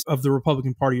the face of the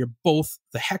Republican Party are both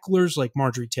the hecklers like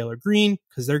Marjorie Taylor Greene,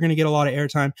 because they're going to get a lot of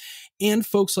airtime, and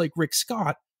folks like Rick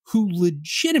Scott, who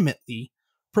legitimately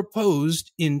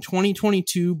proposed in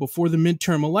 2022 before the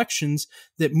midterm elections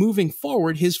that moving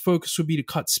forward, his focus would be to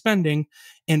cut spending.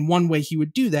 And one way he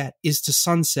would do that is to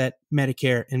sunset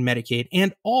Medicare and Medicaid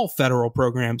and all federal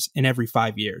programs in every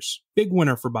 5 years. Big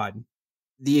winner for Biden.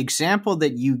 The example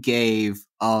that you gave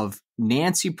of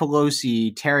Nancy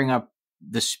Pelosi tearing up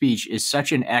the speech is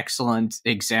such an excellent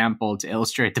example to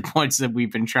illustrate the points that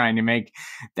we've been trying to make,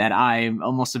 that I'm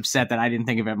almost upset that I didn't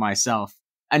think of it myself.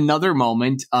 Another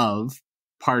moment of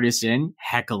partisan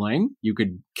heckling, you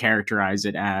could characterize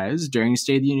it as, during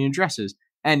State of the Union addresses.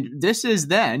 And this is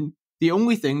then the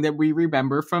only thing that we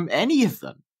remember from any of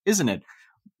them, isn't it?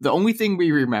 The only thing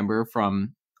we remember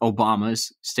from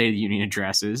Obama's State of the Union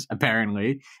addresses,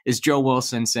 apparently, is Joe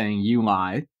Wilson saying, "You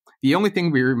lie." The only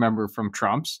thing we remember from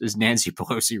Trump's is Nancy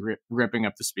Pelosi ripping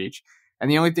up the speech. And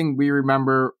the only thing we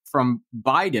remember from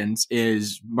Biden's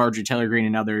is Marjorie Taylor Greene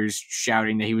and others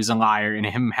shouting that he was a liar and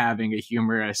him having a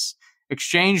humorous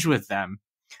exchange with them.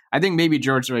 I think maybe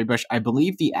George W. Bush, I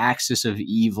believe the axis of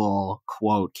evil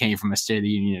quote came from a State of the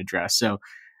Union address. So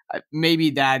maybe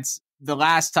that's the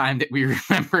last time that we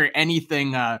remember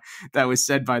anything that was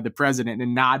said by the president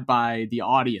and not by the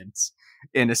audience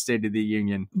in a State of the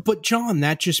Union. But John,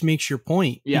 that just makes your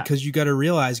point, because you got to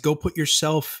realize, go put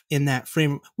yourself in that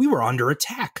frame. We were under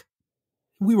attack.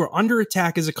 We were under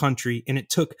attack as a country, and it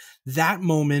took that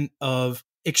moment of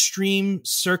extreme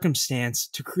circumstance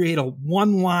to create a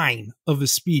one line of a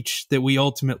speech that we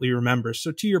ultimately remember.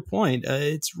 So to your point,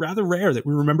 it's rather rare that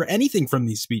we remember anything from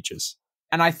these speeches.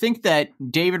 And I think that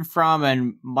David Frum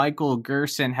and Michael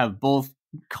Gerson have both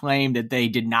claimed that they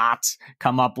did not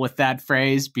come up with that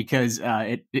phrase because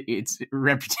its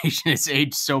reputation has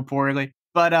aged so poorly.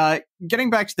 But getting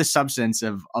back to the substance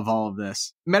of all of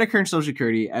this, Medicare and Social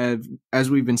Security,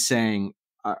 as we've been saying,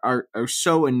 are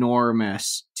so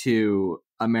enormous to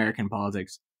American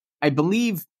politics. I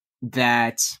believe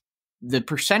that the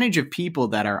percentage of people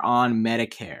that are on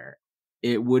Medicare,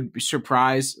 it would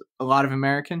surprise a lot of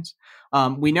Americans.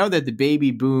 We know that the baby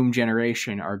boom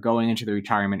generation are going into the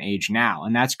retirement age now,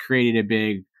 and that's created a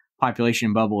big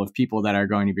population bubble of people that are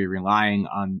going to be relying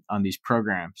on these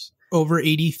programs. Over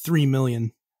 83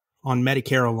 million on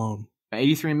Medicare alone.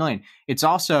 83 million. It's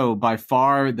also by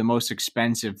far the most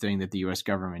expensive thing that the U.S.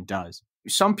 government does.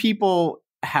 Some people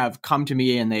have come to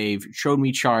me and they've showed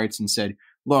me charts and said,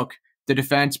 look, the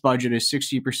defense budget is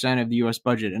 60% of the U.S.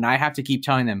 budget. And I have to keep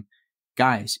telling them,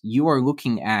 guys, you are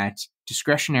looking at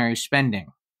discretionary spending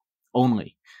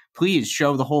only. Please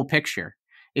show the whole picture.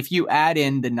 If you add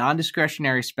in the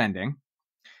non-discretionary spending,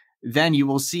 then you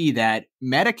will see that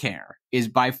Medicare is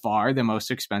by far the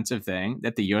most expensive thing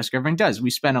that the U.S. government does. We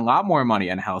spend a lot more money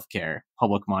on healthcare,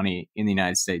 public money in the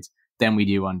United States than we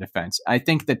do on defense. I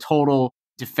think the total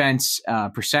defense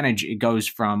percentage, it goes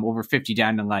from over 50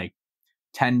 down to like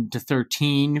 10 to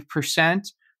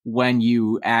 13% when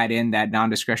you add in that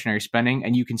non-discretionary spending.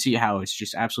 And you can see how it's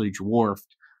just absolutely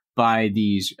dwarfed by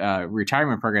these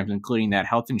retirement programs, including that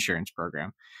health insurance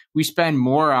program. We spend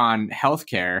more on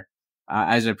healthcare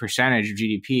as a percentage of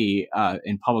GDP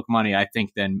in public money, I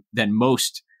think, than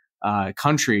most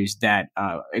countries that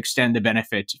extend the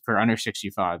benefit for under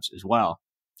 65s as well.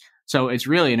 So it's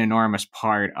really an enormous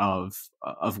part of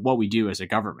what we do as a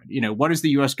government. What does the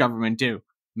U.S. government do?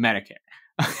 Medicare.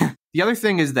 The other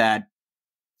thing is that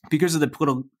because of the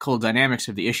political dynamics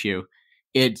of the issue,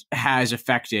 it has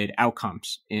affected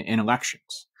outcomes in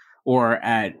elections, or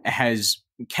has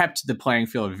kept the playing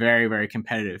field very, very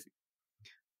competitive.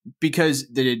 Because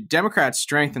the Democrats'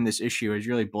 strength in this issue has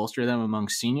really bolstered them among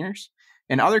seniors.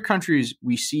 In other countries,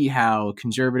 we see how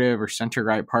conservative or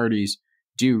center-right parties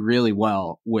do really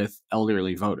well with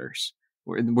elderly voters,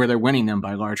 where they're winning them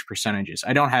by large percentages.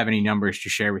 I don't have any numbers to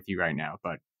share with you right now,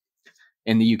 but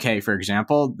in the UK, for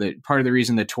example, part of the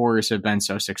reason the Tories have been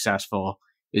so successful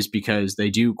is because they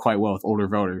do quite well with older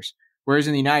voters. Whereas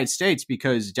in the United States,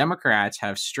 because Democrats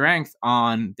have strength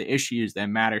on the issues that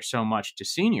matter so much to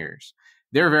seniors,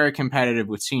 they're very competitive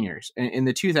with seniors. In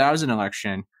the 2000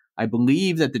 election, I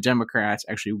believe that the Democrats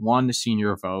actually won the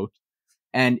senior vote.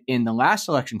 And in the last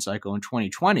election cycle in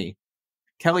 2020,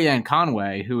 Kellyanne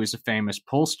Conway, who is a famous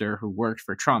pollster who worked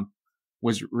for Trump,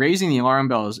 was raising the alarm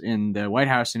bells in the White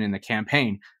House and in the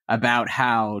campaign about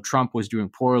how Trump was doing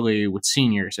poorly with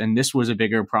seniors. And this was a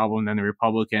bigger problem than the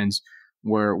Republicans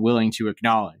were willing to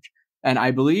acknowledge. And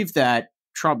I believe that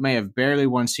Trump may have barely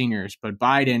won seniors, but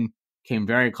Biden came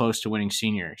very close to winning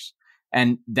seniors.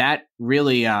 And that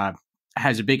really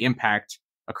has a big impact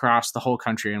across the whole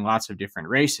country in lots of different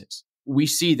races. We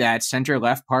see that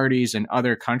center-left parties in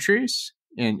other countries,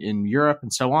 in Europe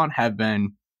and so on, have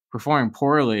been performing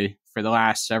poorly for the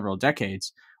last several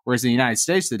decades, whereas in the United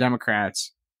States, the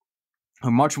Democrats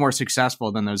are much more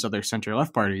successful than those other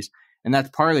center-left parties. And that's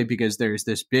partly because there's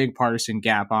this big partisan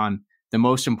gap on the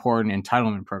most important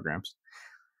entitlement programs.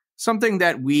 Something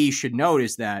that we should note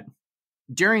is that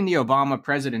during the Obama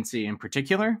presidency in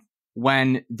particular,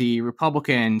 when the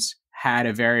Republicans had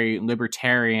a very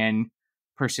libertarian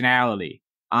personality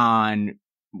on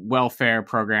welfare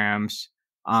programs,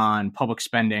 on public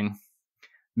spending,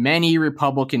 many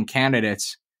Republican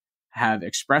candidates have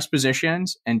expressed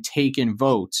positions and taken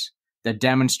votes that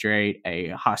demonstrate a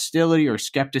hostility or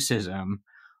skepticism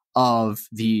of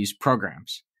these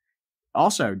programs.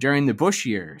 Also, during the Bush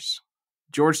years,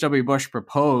 George W. Bush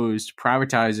proposed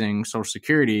privatizing Social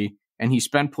Security, and he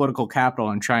spent political capital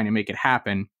in trying to make it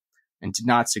happen and did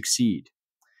not succeed.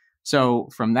 So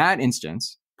from that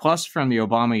instance, plus from the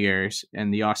Obama years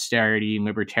and the austerity and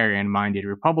libertarian-minded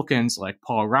Republicans like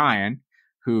Paul Ryan,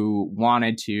 who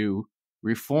wanted to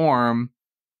reform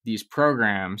these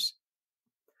programs,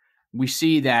 we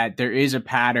see that there is a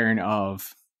pattern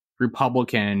of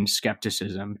Republican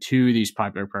skepticism to these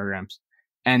popular programs,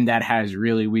 and that has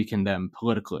really weakened them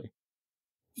politically.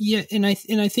 Yeah, and I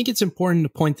think it's important to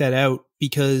point that out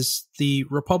because the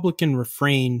Republican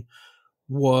refrain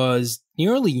was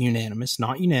nearly unanimous,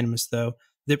 not unanimous though,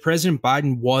 that President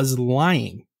Biden was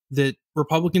lying, that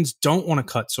Republicans don't want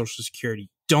to cut Social Security,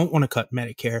 don't want to cut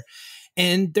Medicare.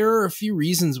 And there are a few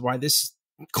reasons why this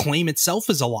claim itself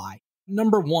is a lie.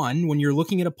 Number one, when you're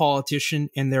looking at a politician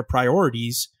and their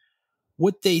priorities,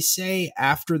 what they say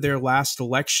after their last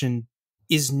election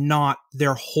is not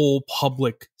their whole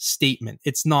public statement.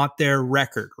 It's not their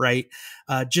record, right?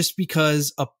 Just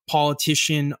because a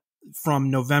politician from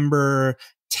November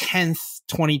 10th,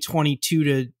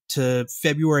 2022 to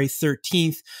February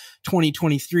 13th,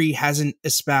 2023 hasn't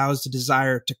espoused a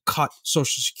desire to cut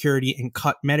Social Security and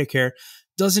cut Medicare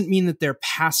doesn't mean that their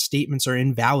past statements are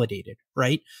invalidated,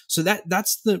 right? So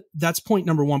that's point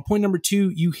number one. Point number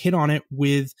two, you hit on it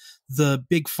with the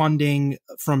big funding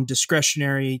from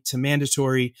discretionary to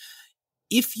mandatory.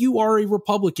 If you are a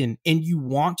Republican and you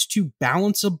want to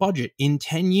balance a budget in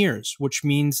 10 years, which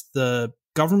means the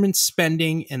government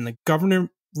spending and the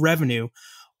government revenue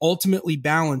ultimately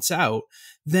balance out,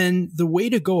 then the way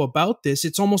to go about this,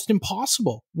 it's almost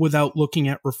impossible without looking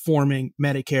at reforming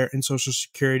Medicare and Social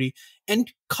Security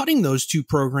and cutting those two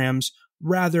programs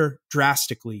rather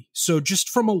drastically. So just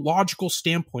from a logical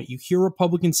standpoint, you hear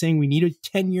Republicans saying we need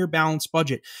a 10-year balanced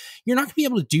budget. You're not going to be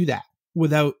able to do that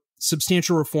without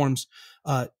substantial reforms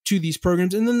to these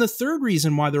programs. And then the third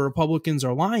reason why the Republicans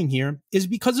are lying here is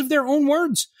because of their own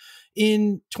words.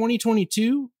 In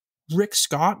 2022, Rick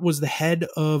Scott was the head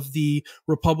of the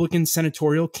Republican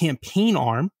senatorial campaign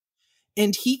arm,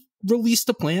 and he released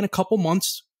a plan a couple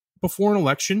months before an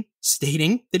election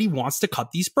stating that he wants to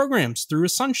cut these programs through a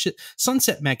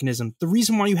sunset mechanism. The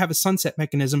reason why you have a sunset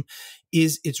mechanism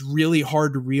is it's really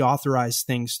hard to reauthorize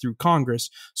things through Congress.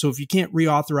 So if you can't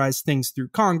reauthorize things through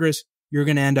Congress, you're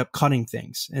going to end up cutting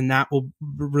things, and that will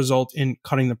result in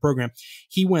cutting the program.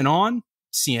 He went on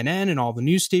CNN and all the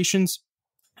news stations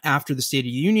after the State of the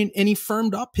Union, and he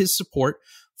firmed up his support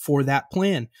for that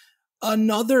plan.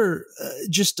 Another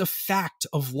just a fact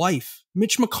of life,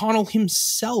 Mitch McConnell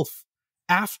himself,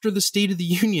 after the State of the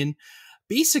Union,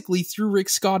 basically threw Rick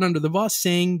Scott under the bus,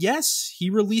 saying, yes, he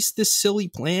released this silly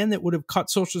plan that would have cut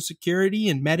Social Security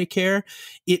and Medicare.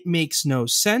 It makes no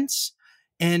sense.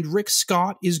 And Rick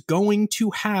Scott is going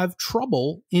to have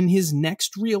trouble in his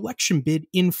next reelection bid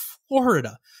in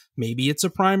Florida. Maybe it's a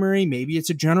primary, maybe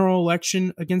it's a general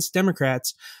election against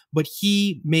Democrats, but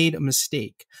he made a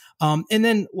mistake. And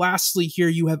then lastly, here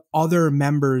you have other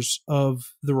members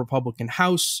of the Republican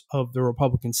House, of the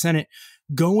Republican Senate,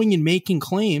 going and making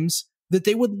claims that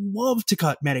they would love to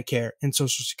cut Medicare and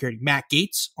Social Security. Matt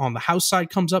Gaetz on the House side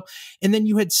comes up. And then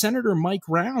you had Senator Mike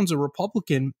Rounds, a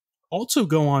Republican, also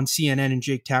go on CNN and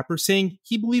Jake Tapper saying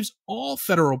he believes all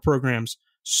federal programs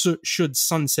should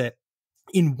sunset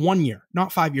in 1 year,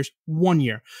 not 5 years, 1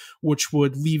 year, which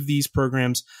would leave these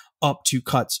programs up to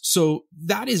cuts. So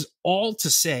that is all to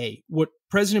say what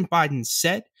President Biden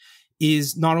said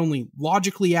is not only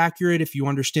logically accurate if you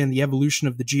understand the evolution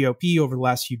of the GOP over the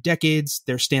last few decades,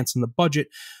 their stance on the budget,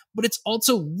 but it's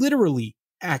also literally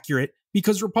accurate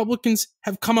because Republicans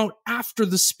have come out after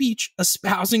the speech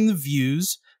espousing the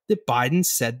views that Biden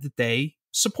said that they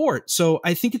support. So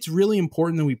I think it's really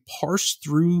important that we parse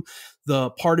through the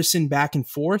partisan back and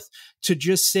forth to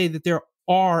just say that there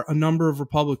are a number of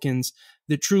Republicans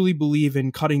that truly believe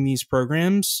in cutting these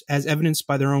programs, as evidenced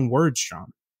by their own words,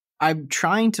 John. I'm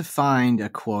trying to find a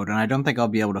quote, and I don't think I'll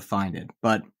be able to find it,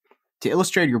 but to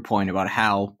illustrate your point about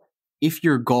how if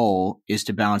your goal is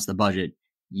to balance the budget,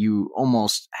 you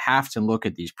almost have to look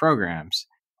at these programs.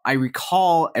 I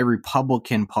recall a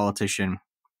Republican politician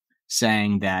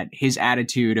saying that his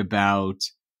attitude about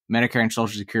Medicare and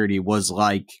Social Security was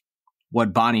like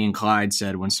what Bonnie and Clyde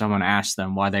said when someone asked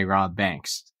them why they robbed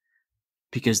banks,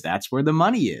 because that's where the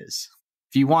money is.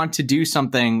 If you want to do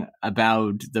something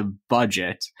about the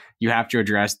budget, you have to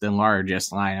address the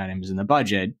largest line items in the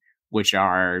budget, which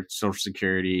are Social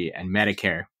Security and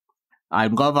Medicare.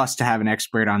 I'd love us to have an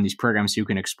expert on these programs who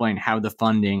can explain how the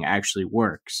funding actually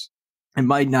works. It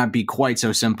might not be quite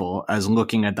so simple as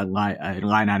looking at the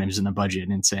line items in the budget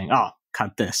and saying, oh,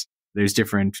 cut this. There's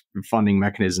different funding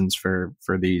mechanisms for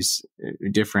these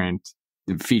different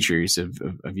features of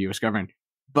U.S. government.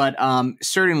 But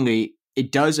certainly,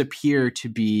 it does appear to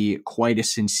be quite a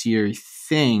sincere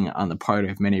thing on the part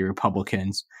of many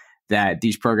Republicans that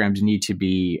these programs need to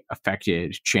be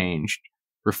affected, changed,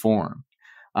 reformed,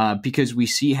 because we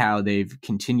see how they've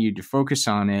continued to focus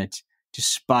on it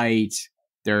despite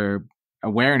their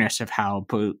awareness of how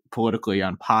politically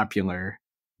unpopular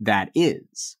that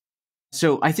is.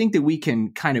 So I think that we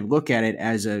can kind of look at it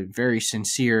as a very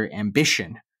sincere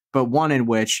ambition, but one in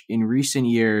which in recent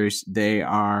years they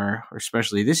are, or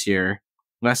especially this year,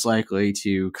 less likely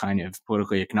to kind of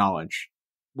politically acknowledge.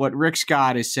 What Rick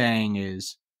Scott is saying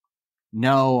is,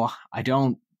 no,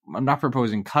 I'm not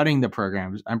proposing cutting the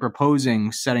programs. I'm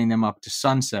proposing setting them up to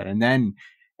sunset. And then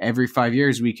every 5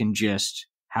 years we can just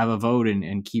have a vote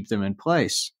and keep them in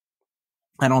place.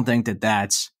 I don't think that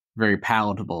that's very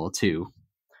palatable to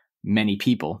many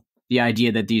people. The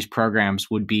idea that these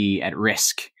programs would be at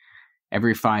risk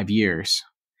every 5 years.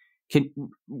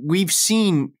 We've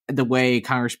seen the way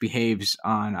Congress behaves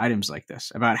on items like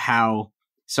this, about how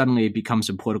suddenly it becomes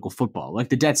a political football, like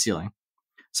the debt ceiling,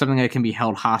 something that can be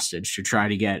held hostage to try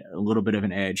to get a little bit of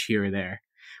an edge here or there.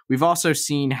 We've also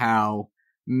seen how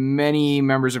many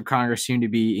members of Congress seem to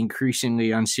be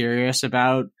increasingly unserious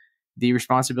about the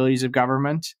responsibilities of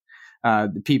government.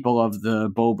 The people of the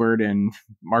Boebert and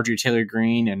Marjorie Taylor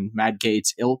Greene and Matt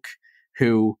Gaetz ilk,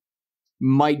 who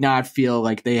might not feel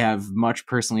like they have much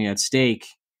personally at stake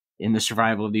in the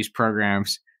survival of these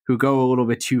programs, who go a little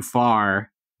bit too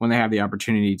far when they have the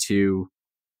opportunity to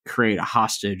create a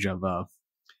hostage of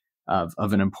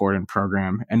an important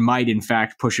program, and might in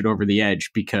fact push it over the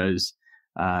edge because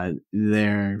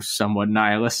they're somewhat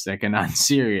nihilistic and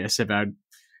unserious about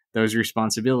those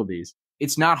responsibilities.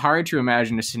 It's not hard to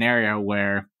imagine a scenario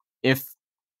where if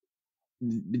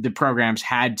the programs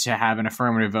had to have an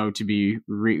affirmative vote to be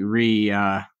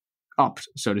upped,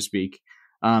 so to speak,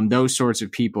 those sorts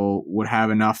of people would have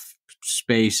enough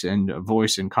space and a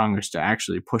voice in Congress to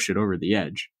actually push it over the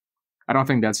edge. I don't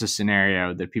think that's a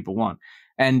scenario that people want.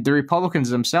 And the Republicans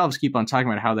themselves keep on talking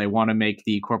about how they want to make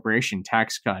the corporation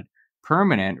tax cut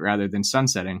permanent rather than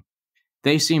sunsetting.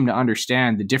 They seem to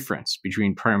understand the difference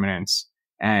between permanence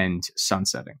and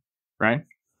sunsetting, right?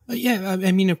 Yeah,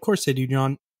 I mean, of course they do,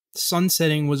 John.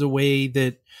 Sunsetting was a way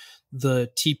that the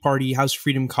Tea Party House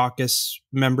Freedom Caucus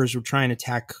members were trying to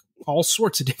attack all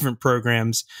sorts of different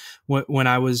programs when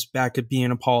I was back at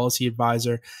being a policy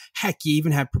advisor. Heck, you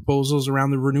even had proposals around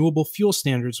the renewable fuel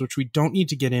standards, which we don't need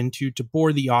to get into to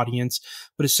bore the audience.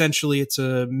 But essentially, it's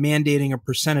mandating a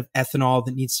percent of ethanol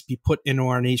that needs to be put into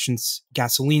our nation's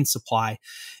gasoline supply.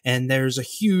 And there's a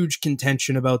huge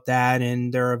contention about that.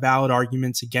 And there are valid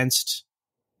arguments against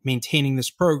maintaining this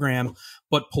program.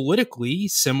 But politically,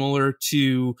 similar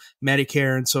to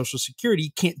Medicare and Social Security,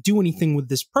 you can't do anything with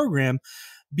this program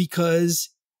because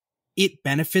it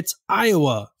benefits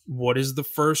Iowa. What is the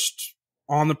first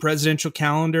on the presidential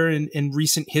calendar in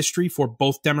recent history for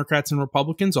both Democrats and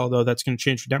Republicans, although that's going to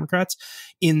change for Democrats,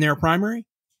 in their primary?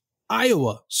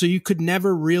 Iowa. So you could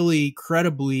never really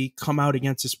credibly come out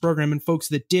against this program. And folks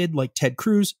that did, like Ted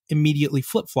Cruz, immediately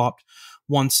flip-flopped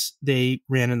once they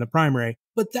ran in the primary.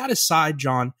 But that aside,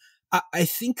 John, I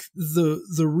think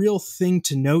the real thing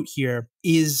to note here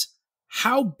is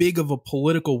how big of a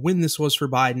political win this was for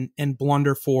Biden and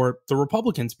blunder for the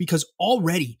Republicans, because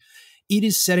already it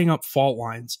is setting up fault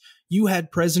lines. You had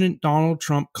President Donald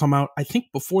Trump come out, I think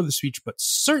before the speech, but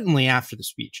certainly after the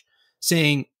speech,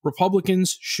 saying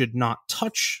Republicans should not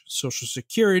touch Social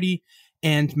Security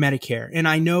and Medicare. And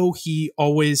I know he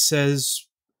always says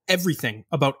everything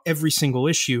about every single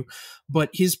issue, but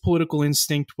his political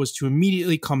instinct was to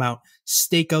immediately come out,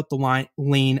 stake out the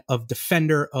lane of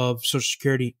defender of Social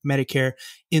Security, Medicare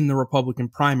in the Republican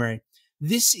primary.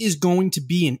 This is going to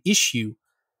be an issue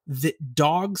that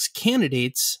dogs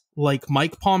candidates like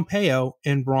Mike Pompeo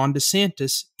and Ron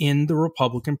DeSantis in the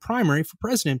Republican primary for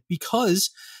president, because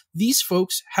these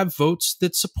folks have votes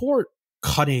that support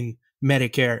cutting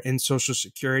Medicare and Social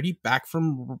Security back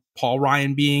from Paul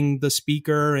Ryan being the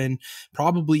speaker. And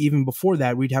probably even before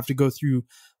that, we'd have to go through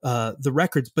the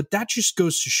records. But that just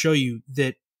goes to show you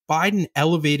that Biden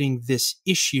elevating this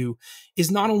issue is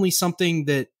not only something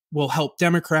that will help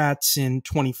Democrats in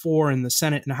 24 in the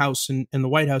Senate and the House and the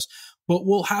White House, but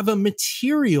will have a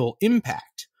material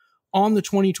impact on the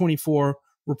 2024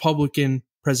 Republican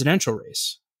presidential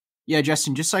race. Yeah,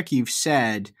 Justin, just like you've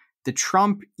said, the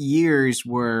Trump years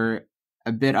were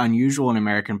a bit unusual in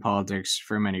American politics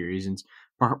for many reasons,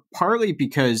 partly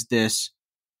because this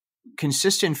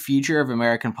consistent feature of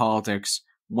American politics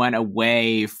went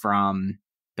away from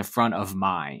the front of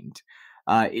mind.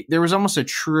 There was almost a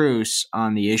truce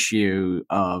on the issue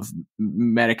of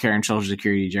Medicare and Social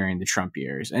Security during the Trump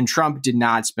years. And Trump did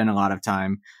not spend a lot of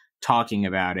time talking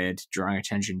about it, drawing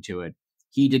attention to it.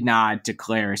 He did not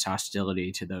declare his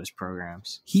hostility to those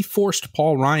programs. He forced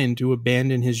Paul Ryan to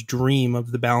abandon his dream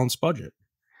of the balanced budget.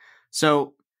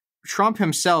 So Trump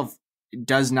himself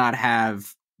does not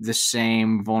have the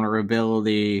same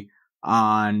vulnerability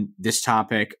on this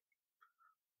topic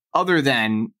other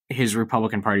than his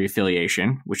Republican Party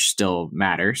affiliation, which still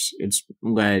matters. It's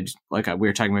led, like we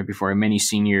were talking about before, many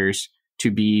seniors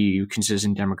to be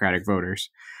consistent Democratic voters.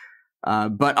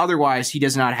 But otherwise, he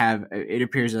does not have, it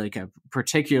appears like a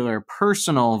particular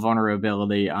personal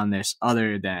vulnerability on this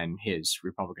other than his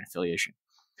Republican affiliation.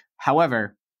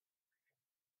 However,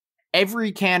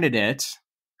 every candidate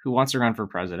who wants to run for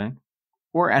president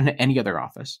or any other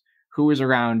office who was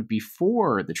around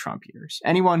before the Trump years,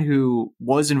 anyone who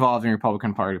was involved in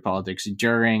Republican Party politics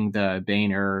during the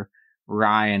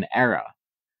Boehner-Ryan era,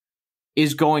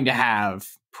 is going to have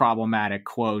problematic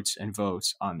quotes and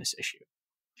votes on this issue.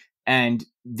 And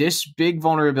this big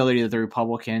vulnerability that the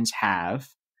Republicans have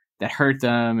that hurt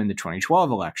them in the 2012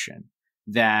 election,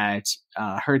 that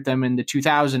hurt them in the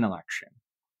 2000 election,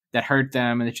 that hurt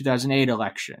them in the 2008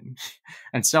 election,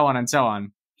 and so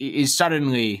on, is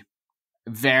suddenly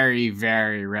very,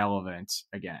 very relevant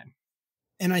again.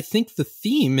 And I think the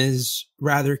theme is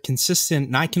rather consistent.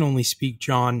 And I can only speak,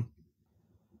 John,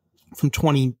 from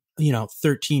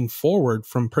 2013 forward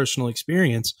from personal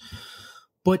experience.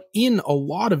 But in a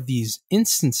lot of these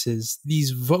instances, these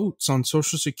votes on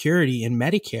Social Security and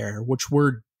Medicare, which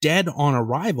were dead on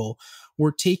arrival,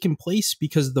 were taking place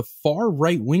because the far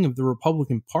right wing of the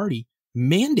Republican Party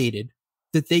mandated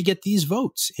that they get these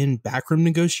votes in backroom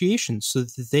negotiations so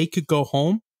that they could go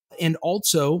home. And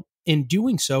also, in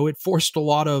doing so, it forced a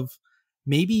lot of,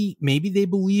 maybe they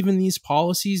believe in these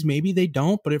policies, maybe they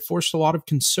don't, but it forced a lot of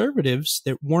conservatives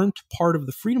that weren't part of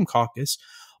the Freedom Caucus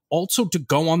also to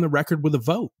go on the record with a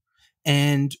vote.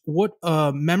 And what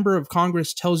a member of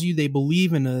Congress tells you they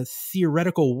believe in a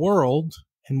theoretical world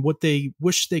and what they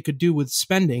wish they could do with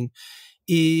spending,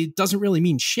 it doesn't really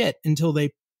mean shit until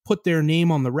they put their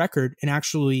name on the record and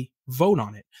actually vote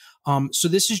on it. So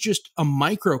this is just a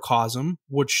microcosm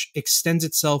which extends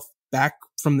itself back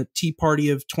from the Tea Party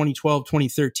of 2012,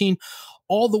 2013,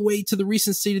 all the way to the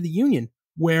recent State of the Union,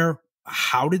 where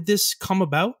how did this come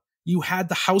about? You had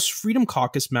the House Freedom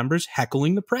Caucus members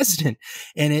heckling the president,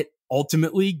 and it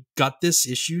ultimately got this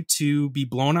issue to be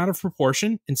blown out of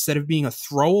proportion. Instead of being a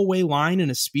throwaway line in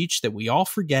a speech that we all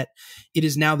forget, it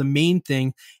is now the main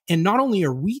thing. And not only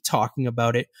are we talking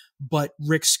about it, but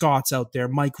Rick Scott's out there,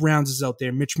 Mike Rounds is out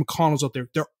there, Mitch McConnell's out there.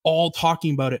 They're all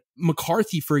talking about it.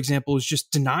 McCarthy, for example, is just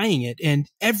denying it. And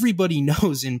everybody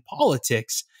knows in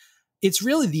politics, it's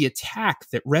really the attack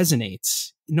that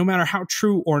resonates. No matter how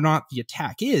true or not the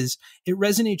attack is, it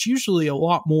resonates usually a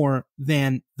lot more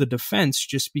than the defense,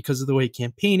 just because of the way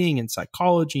campaigning and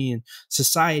psychology and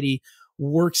society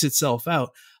works itself out.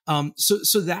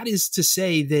 So that is to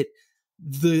say that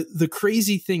the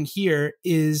crazy thing here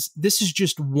is this is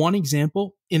just one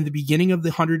example in the beginning of the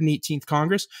 118th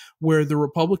Congress where the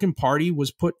Republican Party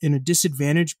was put in a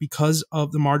disadvantage because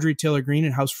of the Marjorie Taylor Greene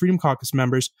and House Freedom Caucus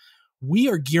members. We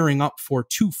are gearing up for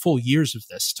 2 full years of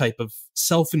this type of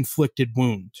self-inflicted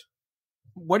wound.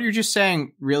 What you're just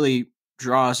saying really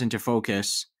draws into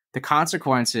focus the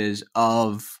consequences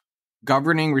of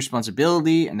governing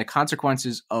responsibility and the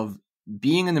consequences of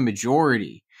being in the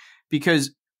majority.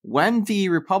 Because when the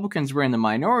Republicans were in the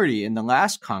minority in the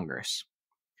last Congress,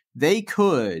 they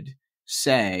could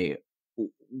say,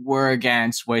 we're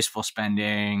against wasteful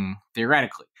spending,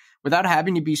 theoretically, without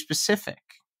having to be specific.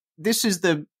 This is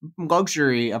the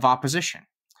luxury of opposition.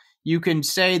 You can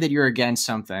say that you're against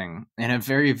something in a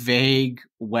very vague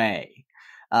way,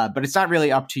 but it's not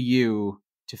really up to you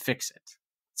to fix it.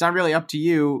 It's not really up to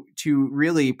you to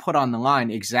really put on the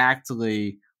line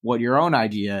exactly what your own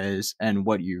idea is and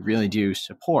what you really do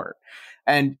support.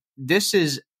 And this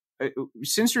is,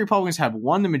 since the Republicans have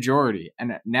won the majority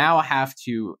and now have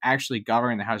to actually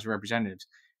govern the House of Representatives,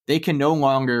 they can no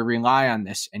longer rely on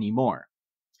this anymore.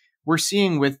 We're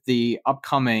seeing with the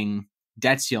upcoming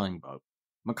debt ceiling vote,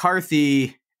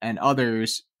 McCarthy and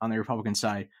others on the Republican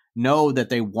side know that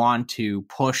they want to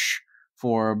push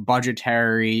for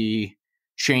budgetary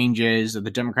changes that the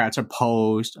Democrats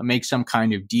opposed, make some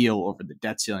kind of deal over the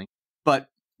debt ceiling. But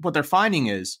what they're finding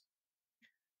is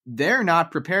they're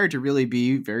not prepared to really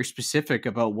be very specific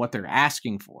about what they're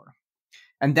asking for.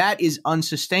 And that is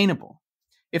unsustainable.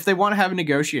 If they want to have a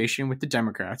negotiation with the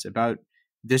Democrats about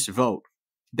this vote,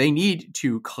 they need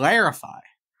to clarify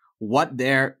what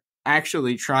they're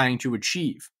actually trying to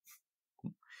achieve.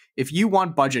 If you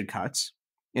want budget cuts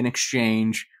in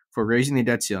exchange for raising the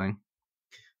debt ceiling,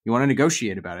 you want to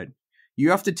negotiate about it, you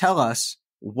have to tell us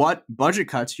what budget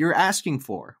cuts you're asking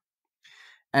for.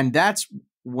 And that's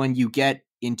when you get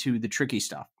into the tricky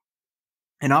stuff.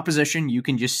 In opposition, you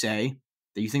can just say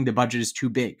that you think the budget is too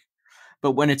big.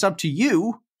 But when it's up to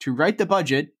you to write the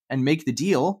budget and make the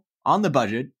deal on the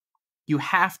budget, you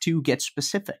have to get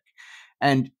specific.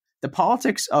 And the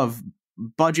politics of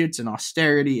budgets and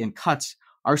austerity and cuts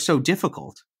are so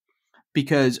difficult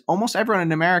because almost everyone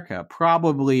in America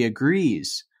probably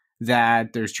agrees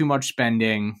that there's too much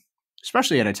spending,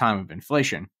 especially at a time of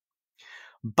inflation.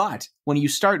 But when you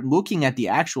start looking at the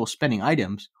actual spending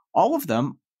items, all of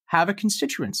them have a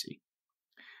constituency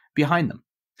behind them,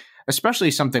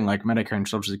 especially something like Medicare and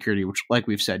Social Security, which, like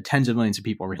we've said, tens of millions of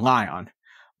people rely on.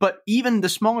 But even the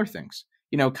smaller things,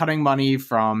 cutting money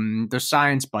from the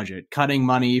science budget, cutting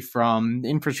money from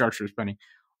infrastructure spending,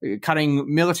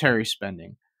 cutting military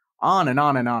spending, on and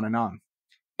on and on and on.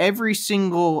 Every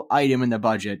single item in the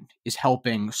budget is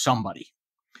helping somebody.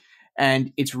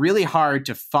 And it's really hard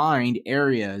to find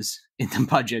areas in the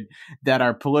budget that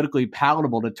are politically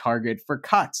palatable to target for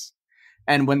cuts.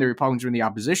 And when the Republicans were in the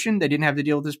opposition, they didn't have to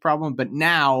deal with this problem, but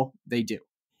now they do.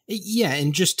 Yeah,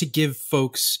 and just to give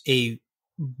folks a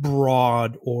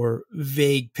broad or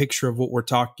vague picture of what we're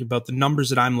talking about, the numbers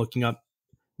that I'm looking up,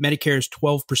 Medicare is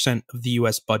 12% of the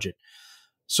U.S. budget.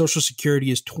 Social Security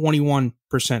is 21%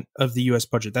 of the U.S.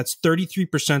 budget. That's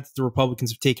 33% that the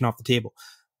Republicans have taken off the table.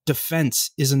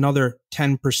 Defense is another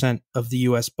 10% of the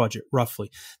U.S. budget,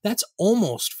 roughly. That's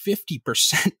almost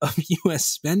 50% of U.S.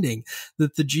 spending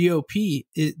that the GOP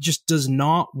just does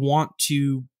not want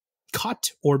to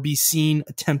cut or be seen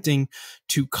attempting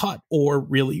to cut or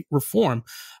really reform.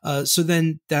 So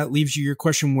then that leaves you your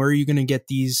question, where are you going to get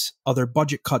these other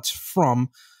budget cuts from?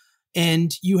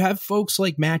 And you have folks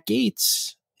like Matt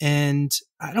Gaetz, and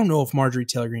I don't know if Marjorie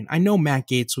Taylor Greene, I know Matt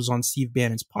Gaetz was on Steve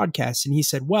Bannon's podcast, and he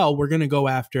said, well, we're going to go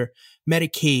after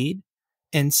Medicaid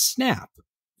and SNAP.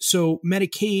 So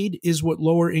Medicaid is what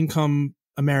lower income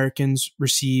Americans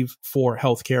receive for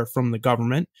healthcare from the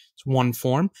government. It's one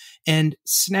form. And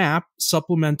SNAP,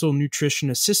 Supplemental Nutrition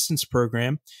Assistance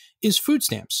Program, is food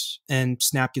stamps. And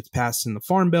SNAP gets passed in the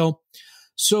Farm Bill.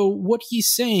 So what he's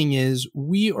saying is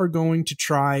we are going to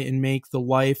try and make the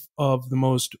life of the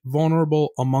most vulnerable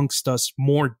amongst us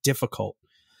more difficult.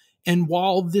 And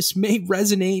while this may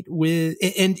resonate with,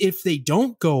 and if they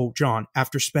don't go, John,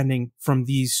 after spending from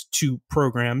these two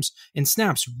programs, and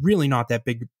SNAP's really not that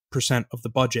big percent of the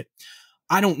budget,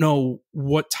 I don't know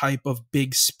what type of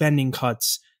big spending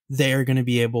cuts they're going to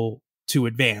be able to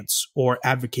advance or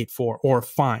advocate for or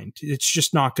find. It's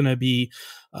just not going to be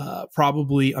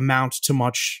probably amount to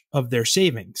much of their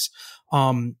savings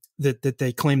that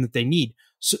they claim that they need.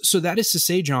 So that is to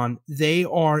say, John, they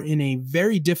are in a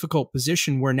very difficult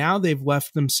position where now they've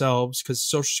left themselves, because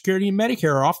Social Security and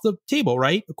Medicare are off the table,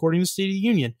 right? According to the State of the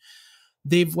Union,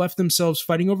 they've left themselves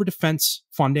fighting over defense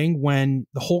funding when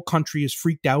the whole country is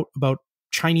freaked out about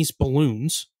Chinese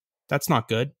balloons. That's not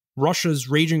good. Russia's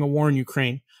raging a war in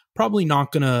Ukraine. Probably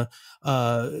not going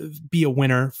to be a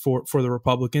winner for the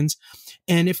Republicans.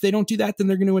 And if they don't do that, then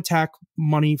they're going to attack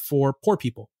money for poor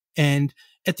people. And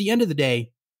at the end of the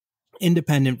day,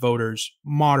 independent voters,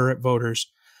 moderate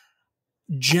voters,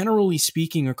 generally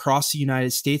speaking, across the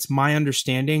United States, my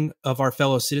understanding of our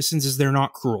fellow citizens is they're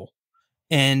not cruel,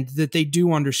 and that they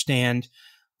do understand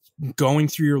going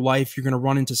through your life, you're going to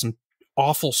run into some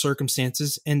awful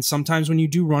circumstances. And sometimes when you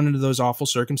do run into those awful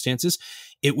circumstances,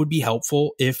 it would be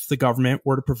helpful if the government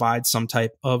were to provide some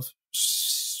type of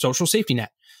social safety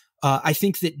net. I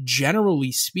think that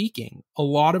generally speaking, a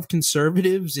lot of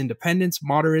conservatives, independents,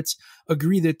 moderates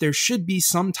agree that there should be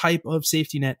some type of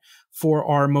safety net for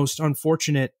our most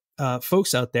unfortunate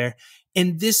folks out there.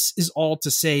 And this is all to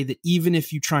say that even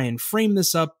if you try and frame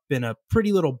this up in a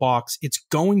pretty little box, it's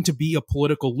going to be a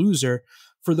political loser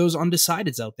for those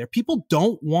undecideds out there. People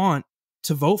don't want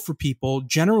to vote for people,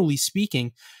 generally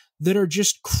speaking, that are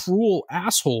just cruel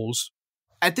assholes.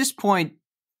 At this point,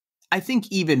 I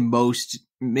think even most,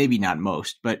 maybe not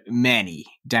most, but many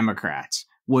Democrats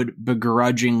would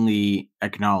begrudgingly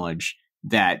acknowledge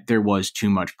that there was too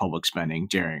much public spending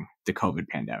during the COVID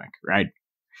pandemic, right?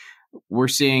 We're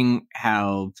seeing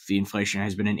how the inflation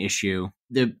has been an issue.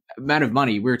 The amount of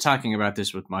money, we were talking about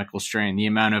this with Michael Strain, the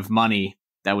amount of money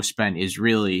that was spent is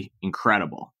really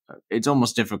incredible. It's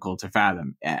almost difficult to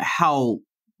fathom how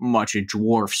much it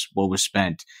dwarfs what was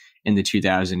spent in the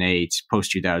 2008,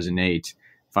 post-2008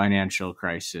 financial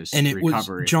crisis and it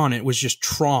recovery. Was, John, it was just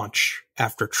tranche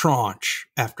after tranche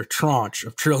after tranche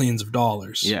of trillions of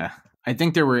dollars. Yeah. I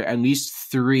think there were at least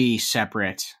three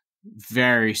separate,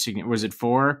 very significant, was it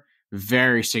four?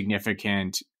 Very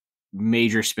significant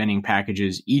major spending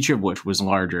packages, each of which was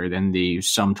larger than the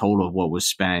sum total of what was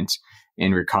spent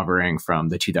in recovering from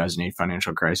the 2008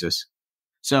 financial crisis.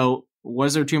 So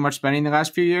was there too much spending the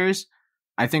last few years?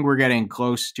 I think we're getting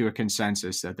close to a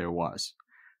consensus that there was.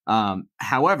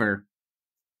 However,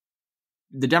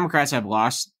 the Democrats have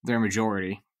lost their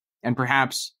majority, and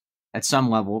perhaps at some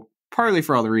level, partly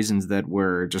for all the reasons that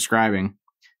we're describing,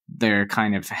 they're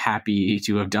kind of happy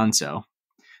to have done so.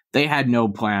 They had no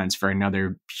plans for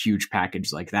another huge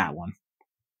package like that one.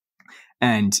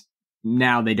 And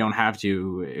now they don't have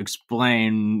to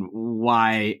explain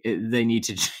why they need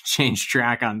to change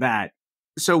track on that.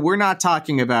 So we're not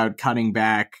talking about cutting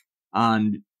back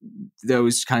on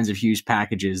those kinds of huge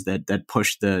packages that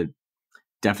push the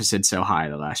deficit so high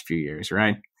the last few years,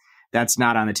 right? That's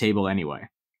not on the table anyway.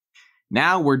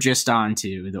 Now we're just on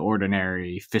to the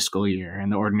ordinary fiscal year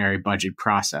and the ordinary budget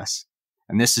process.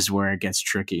 And this is where it gets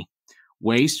tricky.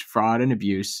 Waste, fraud, and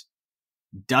abuse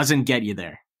doesn't get you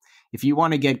there. If you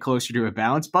want to get closer to a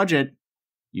balanced budget,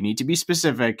 you need to be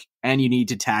specific and you need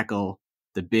to tackle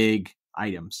the big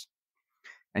items.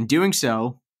 And doing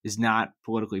so is not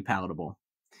politically palatable.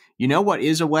 You know what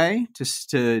is a way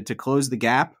to close the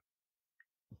gap?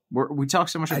 We talk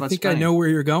so much about I think spending. I know where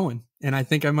you're going, and I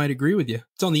think I might agree with you.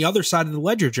 It's on the other side of the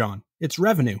ledger, John. It's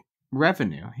revenue.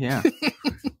 Revenue, yeah.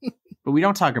 But we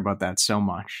don't talk about that so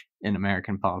much in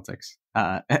American politics,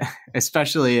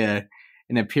 especially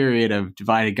in a period of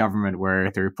divided government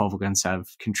where the Republicans have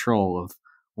control of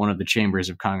one of the chambers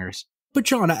of Congress. But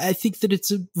John, I think that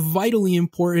it's a vitally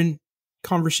important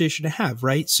conversation to have,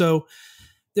 right? So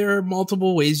there are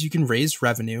multiple ways you can raise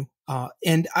revenue.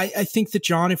 And I think that,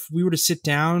 John, if we were to sit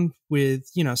down with,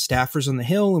 staffers on the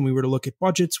Hill and we were to look at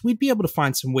budgets, we'd be able to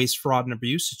find some waste, fraud, and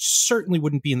abuse. It certainly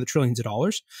wouldn't be in the trillions of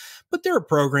dollars, but there are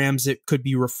programs that could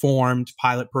be reformed,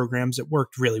 pilot programs that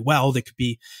worked really well that could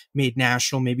be made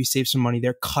national, maybe save some money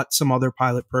there, cut some other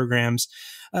pilot programs,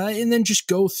 and then just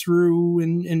go through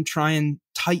and try and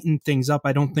tighten things up.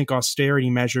 I don't think austerity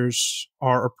measures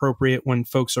are appropriate when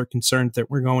folks are concerned that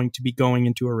we're going to be going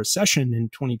into a recession in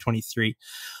 2023.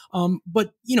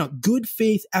 But, good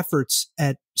faith efforts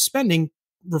at spending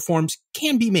reforms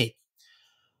can be made.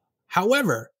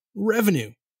 However,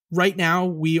 revenue. Right now,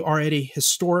 we are at a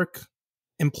historic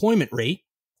employment rate,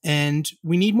 and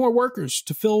we need more workers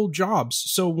to fill jobs.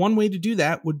 So one way to do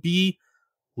that would be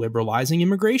liberalizing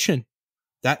immigration.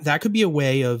 That could be a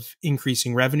way of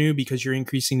increasing revenue because you're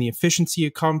increasing the efficiency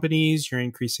of companies, you're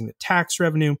increasing the tax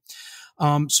revenue.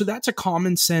 So that's a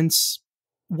common sense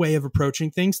way of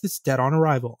approaching things that's dead on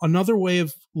arrival. Another way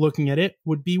of looking at it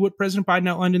would be what President Biden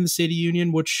outlined in the State of the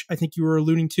Union, which I think you were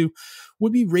alluding to,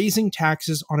 would be raising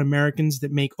taxes on Americans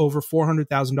that make over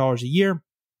 $400,000 a year,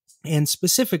 and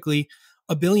specifically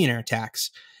a billionaire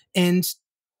tax. And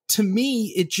to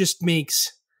me, it just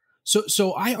makes...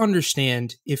 So I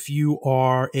understand if you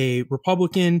are a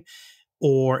Republican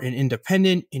or an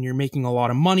independent and you're making a lot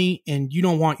of money and you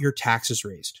don't want your taxes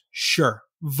raised. Sure,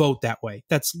 vote that way.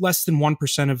 That's less than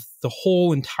 1% of the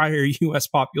whole entire U.S.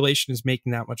 population is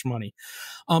making that much money.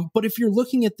 But if you're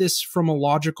looking at this from a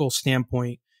logical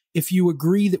standpoint, if you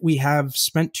agree that we have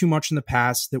spent too much in the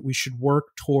past, that we should work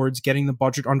towards getting the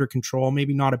budget under control,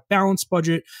 maybe not a balanced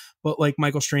budget, but like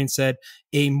Michael Strain said,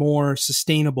 a more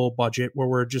sustainable budget where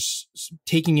we're just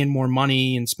taking in more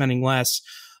money and spending less,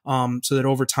 so that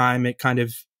over time it kind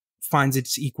of finds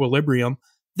its equilibrium,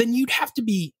 then you'd have to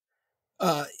be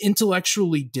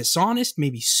intellectually dishonest,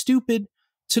 maybe stupid,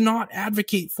 to not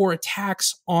advocate for a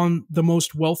tax on the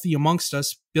most wealthy amongst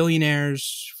us,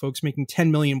 billionaires, folks making 10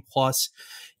 million plus.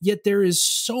 Yet there is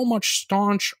so much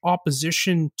staunch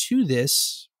opposition to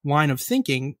this line of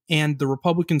thinking, and the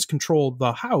Republicans control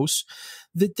the House,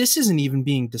 that this isn't even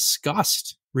being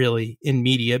discussed really in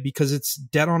media because it's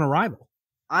dead on arrival.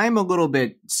 I'm a little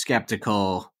bit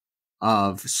skeptical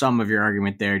of some of your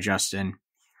argument there, Justin.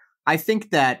 I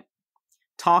think that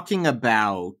talking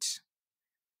about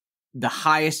the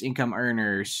highest income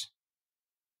earners,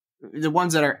 the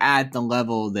ones that are at the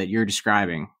level that you're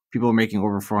describing, people making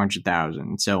over 400,000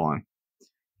 and so on,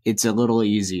 it's a little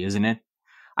easy, isn't it?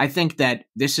 I think that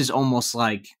this is almost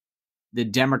like the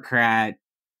Democratic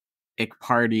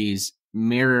Party's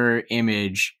mirror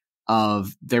image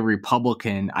of the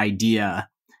Republican idea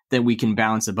that we can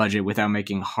balance the budget without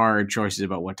making hard choices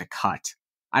about what to cut.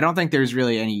 I don't think there's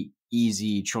really any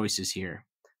easy choices here.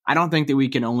 I don't think that we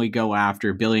can only go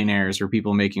after billionaires or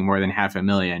people making more than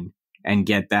 $500,000 and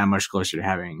get that much closer to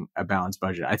having a balanced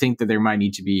budget. I think that there might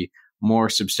need to be more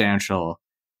substantial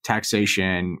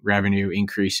taxation revenue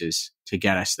increases to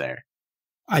get us there.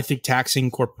 I think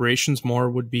taxing corporations more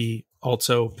would be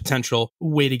also a potential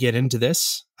way to get into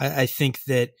this. I think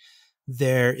that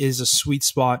there is a sweet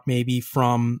spot maybe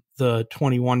from the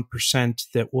 21%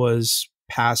 that was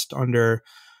passed under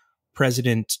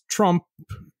President Trump,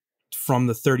 from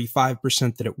the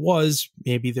 35% that it was.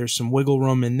 Maybe there's some wiggle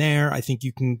room in there. I think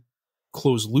you can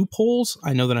close loopholes.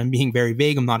 I know that I'm being very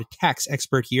vague. I'm not a tax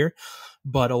expert here,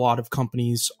 but a lot of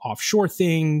companies offshore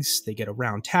things. They get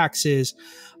around taxes.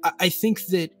 I think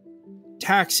that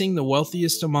taxing the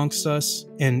wealthiest amongst us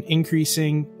and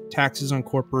increasing taxes on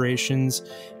corporations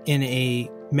in a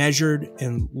measured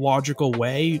and logical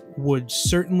way would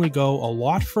certainly go a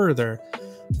lot further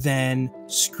than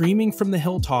screaming from the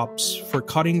hilltops for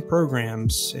cutting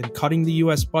programs and cutting the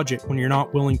U.S. budget when you're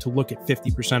not willing to look at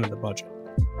 50% of the budget.